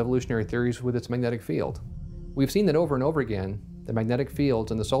confounds evolutionary theories with its magnetic field. We've seen that over and over again, the magnetic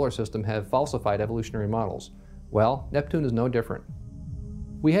fields in the solar system have falsified evolutionary models. Well, Neptune is no different.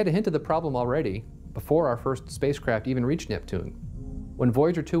 We had a hint of the problem already before our first spacecraft even reached Neptune. When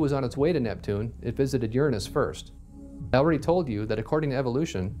Voyager 2 was on its way to Neptune, it visited Uranus first. I already told you that according to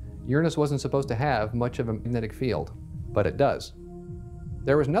evolution, Uranus wasn't supposed to have much of a magnetic field, but it does.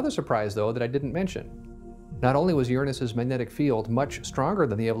 There was another surprise, though, that I didn't mention. Not only was Uranus's magnetic field much stronger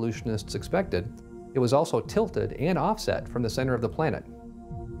than the evolutionists expected, it was also tilted and offset from the center of the planet.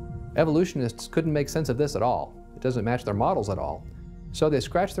 Evolutionists couldn't make sense of this at all. It doesn't match their models at all. So they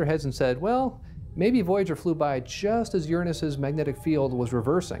scratched their heads and said, well, maybe Voyager flew by just as Uranus's magnetic field was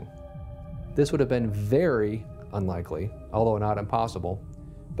reversing. This would have been very unlikely, although not impossible.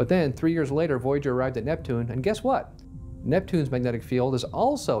 But then, 3 years later, Voyager arrived at Neptune, and guess what? Neptune's magnetic field is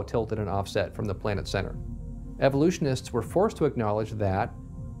also tilted and offset from the planet's center. Evolutionists were forced to acknowledge that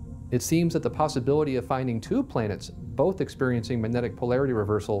it seems that the possibility of finding two planets both experiencing magnetic polarity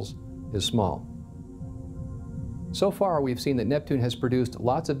reversals is small. So far, we've seen that Neptune has produced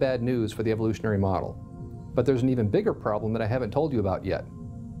lots of bad news for the evolutionary model. But there's an even bigger problem that I haven't told you about yet.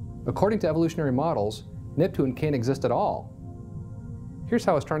 According to evolutionary models, Neptune can't exist at all. Here's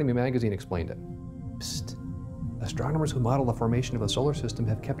how Astronomy magazine explained it. Psst. Astronomers who model the formation of the solar system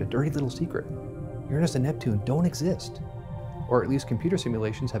have kept a dirty little secret. Uranus and Neptune don't exist. Or at least computer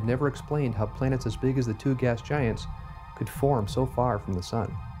simulations have never explained how planets as big as the two gas giants could form so far from the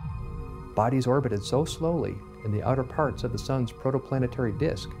Sun. Bodies orbited so slowly in the outer parts of the Sun's protoplanetary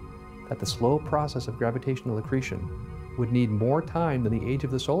disk that the slow process of gravitational accretion would need more time than the age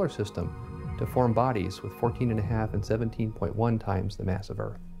of the solar system to form bodies with 14.5 and 17.1 times the mass of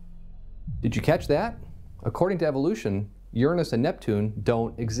Earth. Did you catch that? According to evolution, Uranus and Neptune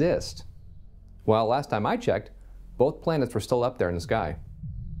don't exist. Well, last time I checked, both planets were still up there in the sky.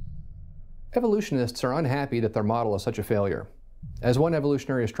 Evolutionists are unhappy that their model is such a failure. As one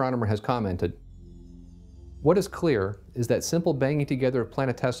evolutionary astronomer has commented, what is clear is that simple banging together of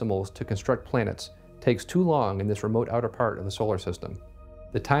planetesimals to construct planets takes too long in this remote outer part of the solar system.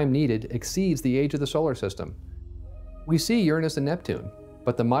 The time needed exceeds the age of the solar system. We see Uranus and Neptune,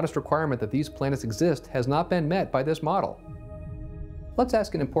 but the modest requirement that these planets exist has not been met by this model. Let's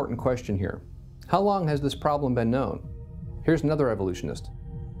ask an important question here. How long has this problem been known? Here's another evolutionist.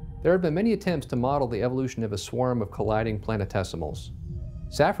 There have been many attempts to model the evolution of a swarm of colliding planetesimals.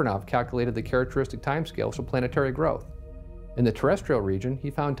 Safronov calculated the characteristic timescales for planetary growth. In the terrestrial region,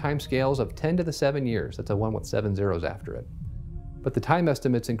 he found timescales of 10 to the 7 years. That's a one with 7 zeros after it. But the time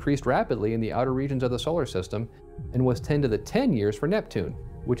estimates increased rapidly in the outer regions of the solar system and was 10 to the 10 years for Neptune,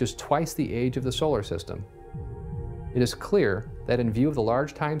 which is twice the age of the solar system. It is clear that in view of the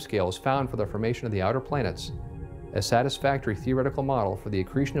large timescales found for the formation of the outer planets, a satisfactory theoretical model for the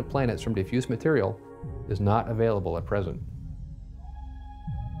accretion of planets from diffuse material is not available at present.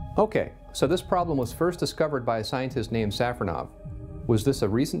 Okay, so this problem was first discovered by a scientist named Safronov. Was this a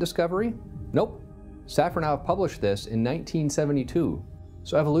recent discovery? Nope. Safronov published this in 1972,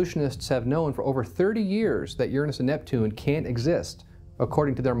 so evolutionists have known for over 30 years that Uranus and Neptune can't exist,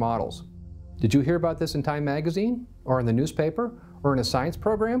 according to their models. Did you hear about this in Time magazine, or in the newspaper, or in a science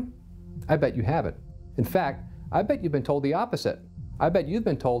program? I bet you haven't. In fact, I bet you've been told the opposite. I bet you've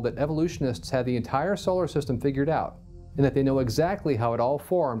been told that evolutionists have the entire solar system figured out, and that they know exactly how it all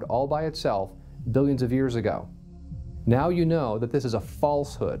formed all by itself billions of years ago. Now you know that this is a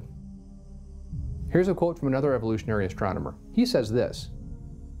falsehood. Here's a quote from another evolutionary astronomer. He says this: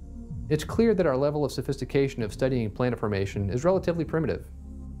 "It's clear that our level of sophistication of studying planet formation is relatively primitive.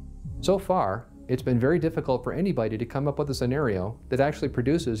 So far, it's been very difficult for anybody to come up with a scenario that actually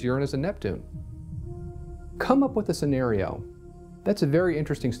produces Uranus and Neptune." Come up with a scenario. That's a very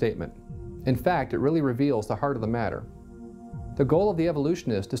interesting statement. In fact, it really reveals the heart of the matter. The goal of the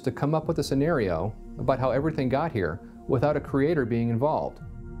evolutionist is to come up with a scenario about how everything got here without a creator being involved.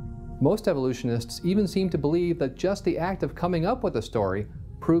 Most evolutionists even seem to believe that just the act of coming up with a story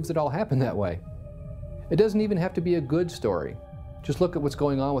proves it all happened that way. It doesn't even have to be a good story. Just look at what's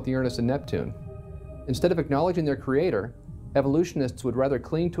going on with Uranus and Neptune. Instead of acknowledging their creator, evolutionists would rather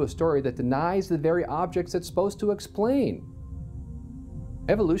cling to a story that denies the very objects it's supposed to explain.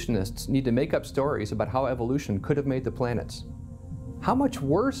 Evolutionists need to make up stories about how evolution could have made the planets. How much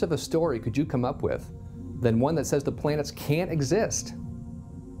worse of a story could you come up with than one that says the planets can't exist?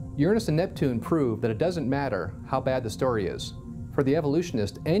 Uranus and Neptune prove that it doesn't matter how bad the story is. For the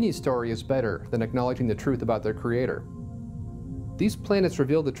evolutionist, any story is better than acknowledging the truth about their creator. These planets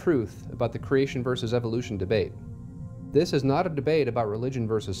reveal the truth about the creation versus evolution debate. This is not a debate about religion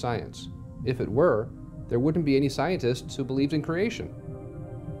versus science. If it were, there wouldn't be any scientists who believed in creation.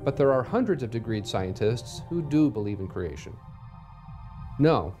 But there are hundreds of degreed scientists who do believe in creation.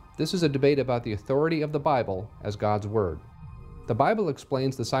 No, this is a debate about the authority of the Bible as God's Word. The Bible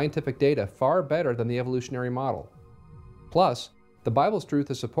explains the scientific data far better than the evolutionary model. Plus, the Bible's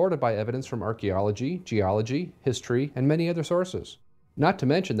truth is supported by evidence from archaeology, geology, history, and many other sources. Not to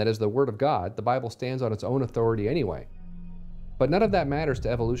mention that as the Word of God, the Bible stands on its own authority anyway. But none of that matters to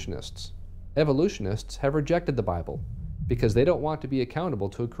evolutionists. Evolutionists have rejected the Bible because they don't want to be accountable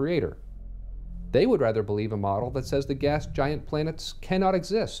to a creator. They would rather believe a model that says the gas giant planets cannot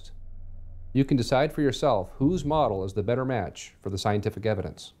exist. You can decide for yourself whose model is the better match for the scientific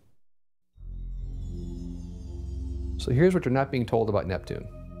evidence. So here's what you're not being told about Neptune.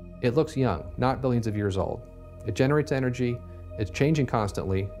 It looks young, not billions of years old. It generates energy, it's changing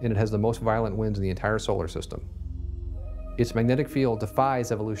constantly, and it has the most violent winds in the entire solar system. Its magnetic field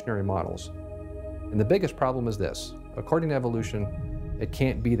defies evolutionary models. And the biggest problem is this: according to evolution, it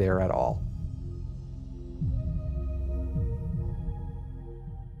can't be there at all.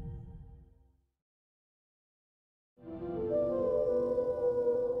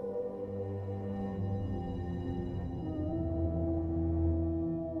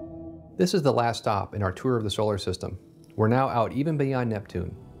 This is the last stop in our tour of the solar system. We're now out even beyond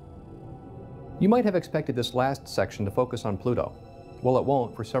Neptune. You might have expected this last section to focus on Pluto. Well, it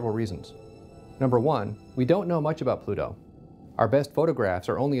won't for several reasons. Number one, we don't know much about Pluto. Our best photographs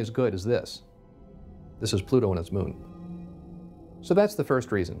are only as good as this. This is Pluto and its moon. So that's the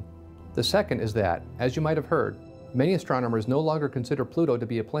first reason. The second is that, as you might have heard, many astronomers no longer consider Pluto to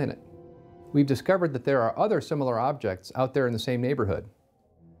be a planet. We've discovered that there are other similar objects out there in the same neighborhood.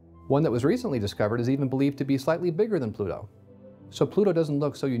 One that was recently discovered is even believed to be slightly bigger than Pluto. So Pluto doesn't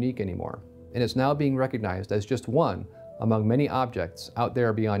look so unique anymore, and it's now being recognized as just one among many objects out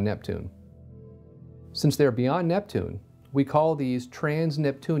there beyond Neptune. Since they're beyond Neptune, we call these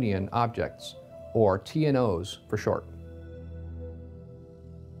trans-Neptunian objects, or TNOs for short.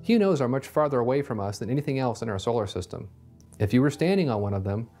 TNOs are much farther away from us than anything else in our solar system. If you were standing on one of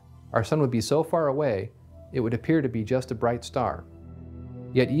them, our sun would be so far away, it would appear to be just a bright star.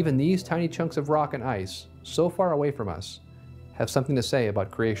 Yet even these tiny chunks of rock and ice, so far away from us, have something to say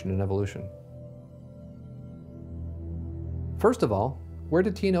about creation and evolution. First of all, where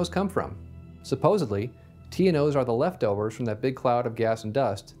did TNOs come from? Supposedly, TNOs are the leftovers from that big cloud of gas and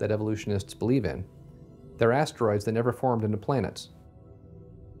dust that evolutionists believe in. They're asteroids that never formed into planets.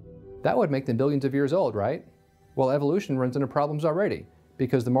 That would make them billions of years old, right? Well, evolution runs into problems already,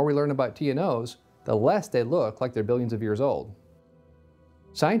 because the more we learn about TNOs, the less they look like they're billions of years old.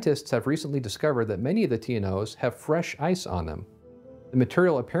 Scientists have recently discovered that many of the TNOs have fresh ice on them. The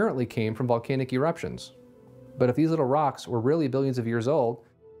material apparently came from volcanic eruptions. But if these little rocks were really billions of years old,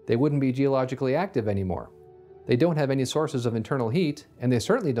 they wouldn't be geologically active anymore. They don't have any sources of internal heat, and they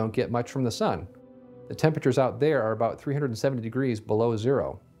certainly don't get much from the sun. The temperatures out there are about 370 degrees below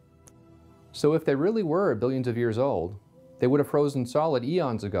zero. So if they really were billions of years old, they would have frozen solid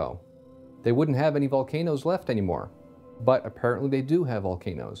eons ago. They wouldn't have any volcanoes left anymore. But apparently they do have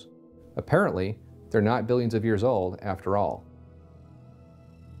volcanoes. Apparently, they're not billions of years old after all.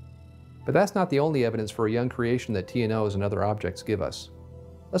 But that's not the only evidence for a young creation that TNOs and other objects give us.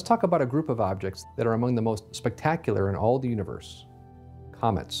 Let's talk about a group of objects that are among the most spectacular in all the universe: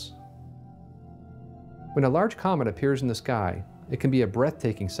 comets. When a large comet appears in the sky, it can be a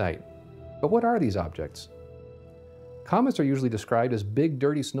breathtaking sight. But what are these objects? Comets are usually described as big,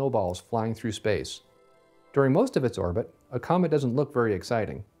 dirty snowballs flying through space. During most of its orbit, a comet doesn't look very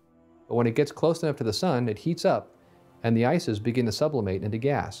exciting. But when it gets close enough to the sun, it heats up, and the ices begin to sublimate into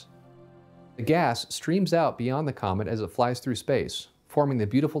gas. The gas streams out beyond the comet as it flies through space, forming the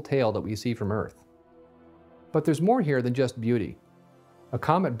beautiful tail that we see from Earth. But there's more here than just beauty. A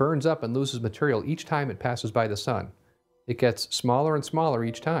comet burns up and loses material each time it passes by the sun. It gets smaller and smaller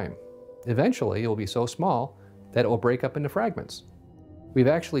each time. Eventually, it will be so small that it will break up into fragments. We've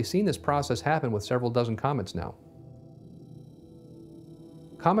actually seen this process happen with several dozen comets now.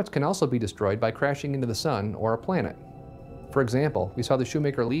 Comets can also be destroyed by crashing into the sun or a planet. For example, we saw the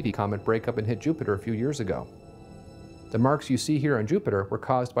Shoemaker-Levy comet break up and hit Jupiter a few years ago. The marks you see here on Jupiter were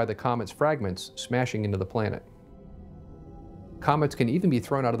caused by the comet's fragments smashing into the planet. Comets can even be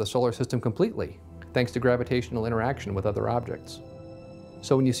thrown out of the solar system completely, thanks to gravitational interaction with other objects.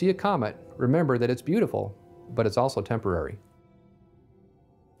 So when you see a comet, remember that it's beautiful, but it's also temporary.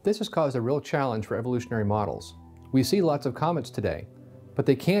 This has caused a real challenge for evolutionary models. We see lots of comets today, but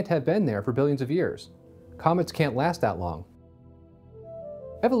they can't have been there for billions of years. Comets can't last that long.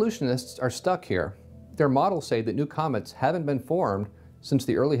 Evolutionists are stuck here. Their models say that new comets haven't been formed since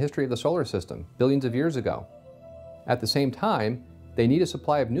the early history of the solar system, billions of years ago. At the same time, they need a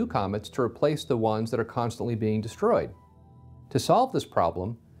supply of new comets to replace the ones that are constantly being destroyed. To solve this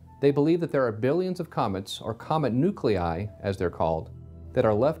problem, they believe that there are billions of comets, or comet nuclei as they're called, that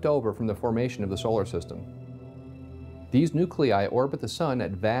are left over from the formation of the solar system. These nuclei orbit the sun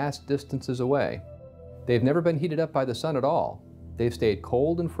at vast distances away. They've never been heated up by the sun at all. They've stayed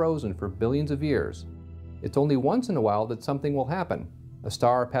cold and frozen for billions of years. It's only once in a while that something will happen, a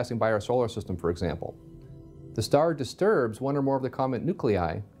star passing by our solar system, for example. The star disturbs one or more of the comet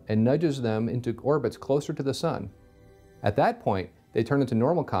nuclei and nudges them into orbits closer to the sun. At that point, they turn into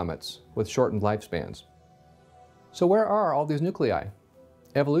normal comets with shortened lifespans. So where are all these nuclei?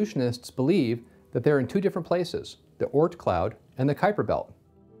 Evolutionists believe that they're in two different places, the Oort cloud and the Kuiper belt.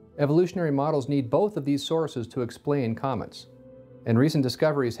 Evolutionary models need both of these sources to explain comets, and recent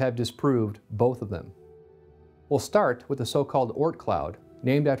discoveries have disproved both of them. We'll start with the so-called Oort cloud,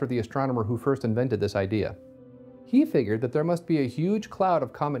 named after the astronomer who first invented this idea. He figured that there must be a huge cloud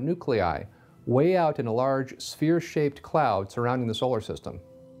of comet nuclei way out in a large sphere-shaped cloud surrounding the solar system.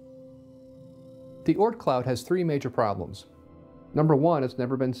 The Oort cloud has three major problems. Number one, it's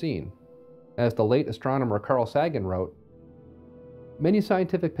never been seen. As the late astronomer Carl Sagan wrote, many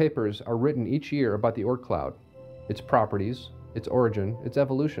scientific papers are written each year about the Oort cloud, its properties, its origin, its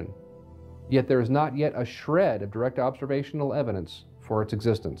evolution. Yet there is not yet a shred of direct observational evidence for its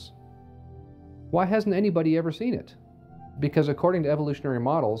existence. Why hasn't anybody ever seen it? Because according to evolutionary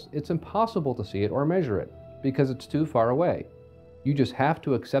models, it's impossible to see it or measure it, because it's too far away. You just have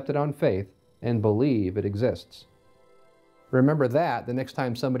to accept it on faith and believe it exists. Remember that the next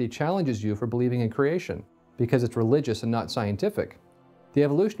time somebody challenges you for believing in creation, because it's religious and not scientific. The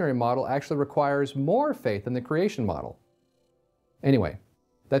evolutionary model actually requires more faith than the creation model. Anyway,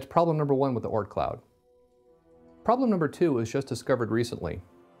 that's problem number one with the Oort cloud. Problem number two was just discovered recently.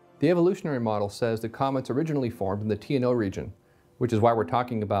 The evolutionary model says that comets originally formed in the TNO region, which is why we're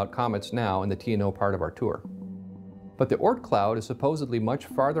talking about comets now in the TNO part of our tour. But the Oort cloud is supposedly much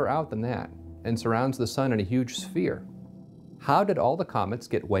farther out than that and surrounds the sun in a huge sphere. How did all the comets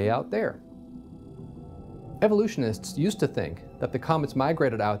get way out there? Evolutionists used to think that the comets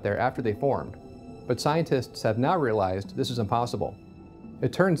migrated out there after they formed, but scientists have now realized this is impossible.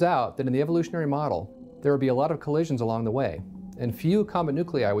 It turns out that in the evolutionary model, there would be a lot of collisions along the way, and few comet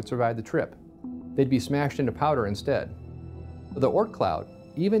nuclei would survive the trip. They'd be smashed into powder instead. The Oort cloud,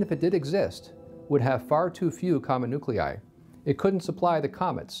 even if it did exist, would have far too few comet nuclei. It couldn't supply the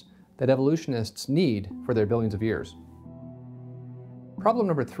comets that evolutionists need for their billions of years. Problem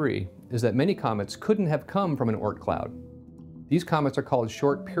number three is that many comets couldn't have come from an Oort cloud. These comets are called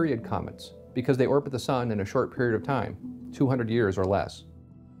short period comets because they orbit the sun in a short period of time, 200 years or less.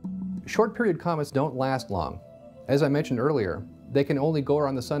 Short period comets don't last long. As I mentioned earlier, they can only go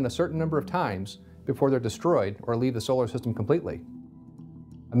around the sun a certain number of times before they're destroyed or leave the solar system completely.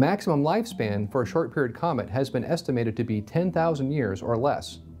 A maximum lifespan for a short period comet has been estimated to be 10,000 years or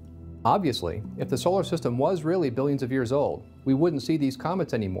less. Obviously, if the solar system was really billions of years old, we wouldn't see these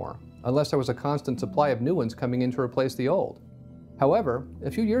comets anymore, unless there was a constant supply of new ones coming in to replace the old. However,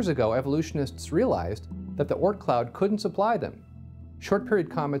 a few years ago, evolutionists realized that the Oort cloud couldn't supply them. Short-period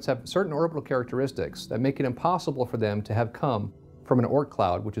comets have certain orbital characteristics that make it impossible for them to have come from an Oort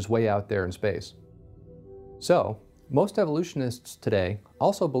cloud, which is way out there in space. So, most evolutionists today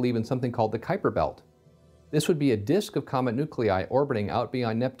also believe in something called the Kuiper belt. This would be a disk of comet nuclei orbiting out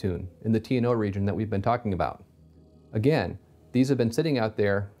beyond Neptune in the TNO region that we've been talking about. Again, these have been sitting out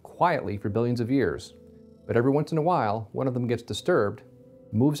there quietly for billions of years, but every once in a while, one of them gets disturbed,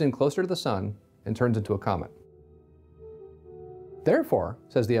 moves in closer to the sun, and turns into a comet. Therefore,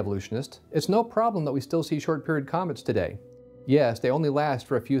 says the evolutionist, it's no problem that we still see short-period comets today. Yes, they only last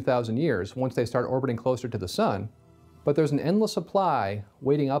for a few thousand years once they start orbiting closer to the sun, but there's an endless supply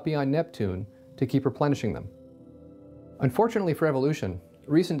waiting out beyond Neptune to keep replenishing them. Unfortunately for evolution,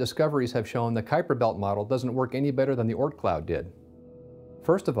 recent discoveries have shown the Kuiper belt model doesn't work any better than the Oort cloud did.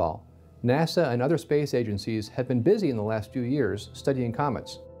 First of all, NASA and other space agencies have been busy in the last few years studying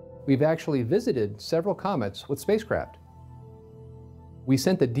comets. We've actually visited several comets with spacecraft. We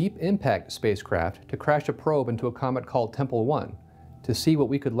sent the Deep Impact spacecraft to crash a probe into a comet called Tempel 1 to see what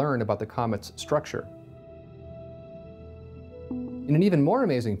we could learn about the comet's structure. In an even more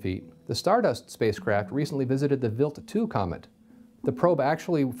amazing feat, the Stardust spacecraft recently visited the Wild 2 comet. The probe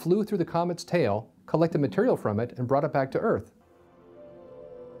actually flew through the comet's tail, collected material from it, and brought it back to Earth.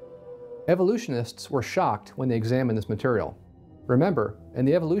 Evolutionists were shocked when they examined this material. Remember, in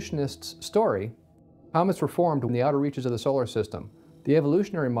the evolutionists' story, comets were formed in the outer reaches of the solar system. The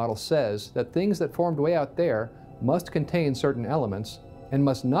evolutionary model says that things that formed way out there must contain certain elements and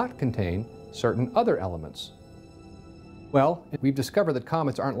must not contain certain other elements. Well, we've discovered that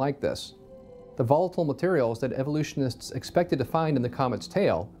comets aren't like this. The volatile materials that evolutionists expected to find in the comet's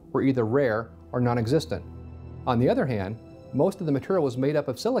tail were either rare or non-existent. On the other hand, most of the material was made up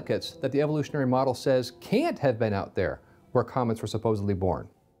of silicates that the evolutionary model says can't have been out there where comets were supposedly born.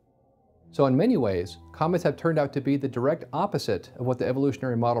 So in many ways, comets have turned out to be the direct opposite of what the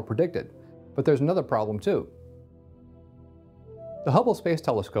evolutionary model predicted. But there's another problem too. The Hubble Space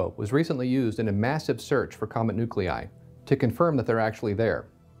Telescope was recently used in a massive search for comet nuclei to confirm that they're actually there.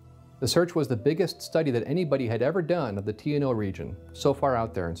 The search was the biggest study that anybody had ever done of the TNO region, so far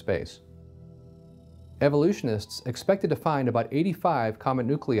out there in space. Evolutionists expected to find about 85 comet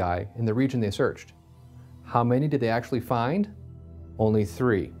nuclei in the region they searched. How many did they actually find? Only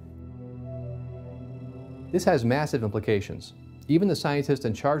 3. This has massive implications. Even the scientists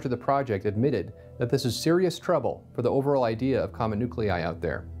in charge of the project admitted that this is serious trouble for the overall idea of comet nuclei out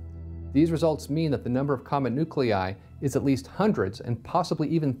there. These results mean that the number of comet nuclei is at least hundreds and possibly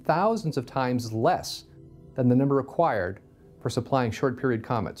even thousands of times less than the number required for supplying short-period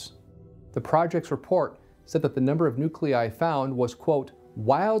comets. The project's report said that the number of nuclei found was, quote,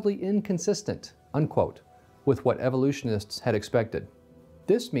 wildly inconsistent, unquote, with what evolutionists had expected.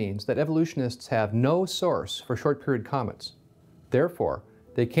 This means that evolutionists have no source for short-period comets. Therefore,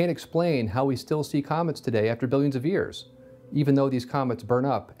 they can't explain how we still see comets today after billions of years, even though these comets burn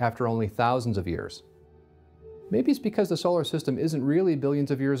up after only thousands of years. Maybe it's because the solar system isn't really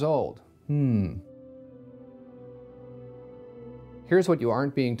billions of years old. Here's what you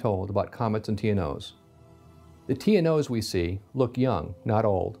aren't being told about comets and TNOs. The TNOs we see look young, not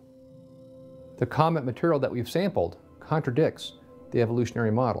old. The comet material that we've sampled contradicts the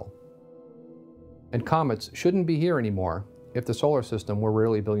evolutionary model. And comets shouldn't be here anymore if the solar system were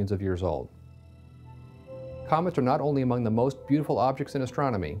really billions of years old. Comets are not only among the most beautiful objects in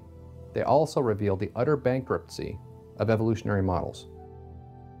astronomy, they also reveal the utter bankruptcy of evolutionary models.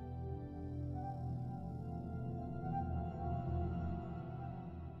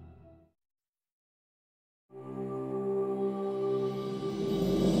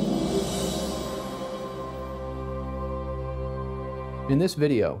 In this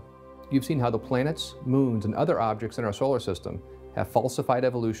video, you've seen how the planets, moons, and other objects in our solar system have falsified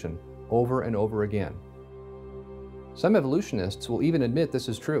evolution over and over again. Some evolutionists will even admit this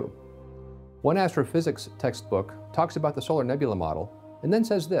is true. One astrophysics textbook talks about the solar nebula model and then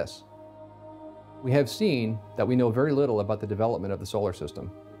says this: "We have seen that we know very little about the development of the solar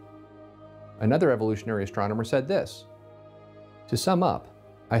system." Another evolutionary astronomer said this: "To sum up,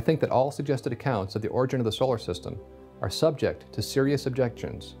 I think that all suggested accounts of the origin of the solar system are subject to serious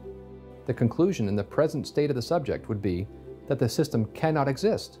objections. The conclusion in the present state of the subject would be that the system cannot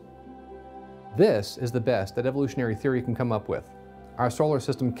exist." This is the best that evolutionary theory can come up with. Our solar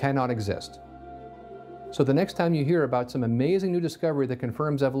system cannot exist. So the next time you hear about some amazing new discovery that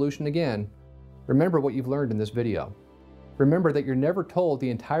confirms evolution again, remember what you've learned in this video. Remember that you're never told the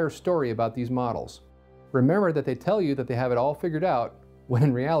entire story about these models. Remember that they tell you that they have it all figured out, when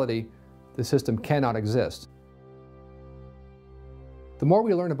in reality, the system cannot exist. The more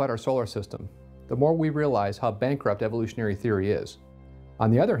we learn about our solar system, the more we realize how bankrupt evolutionary theory is.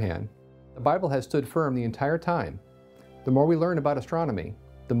 On the other hand, the Bible has stood firm the entire time. The more we learn about astronomy,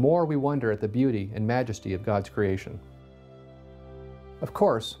 the more we wonder at the beauty and majesty of God's creation. Of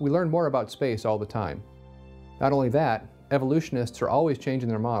course, we learn more about space all the time. Not only that, evolutionists are always changing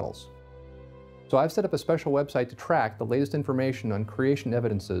their models. So I've set up a special website to track the latest information on creation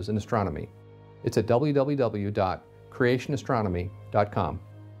evidences in astronomy. It's at www.creationastronomy.com.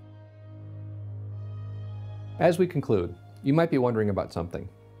 As we conclude, you might be wondering about something.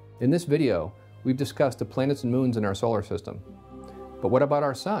 In this video, we've discussed the planets and moons in our solar system. But what about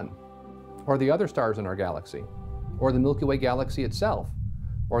our sun? Or the other stars in our galaxy? Or the Milky Way galaxy itself?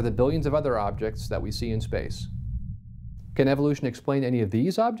 Or the billions of other objects that we see in space? Can evolution explain any of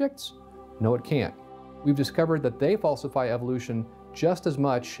these objects? No, it can't. We've discovered that they falsify evolution just as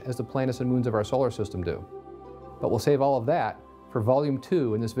much as the planets and moons of our solar system do. But we'll save all of that for Volume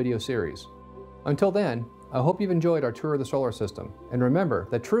 2 in this video series. Until then, I hope you've enjoyed our tour of the solar system, and remember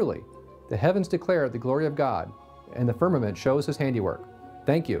that truly, the heavens declare the glory of God, and the firmament shows His handiwork.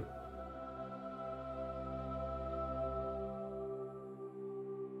 Thank you.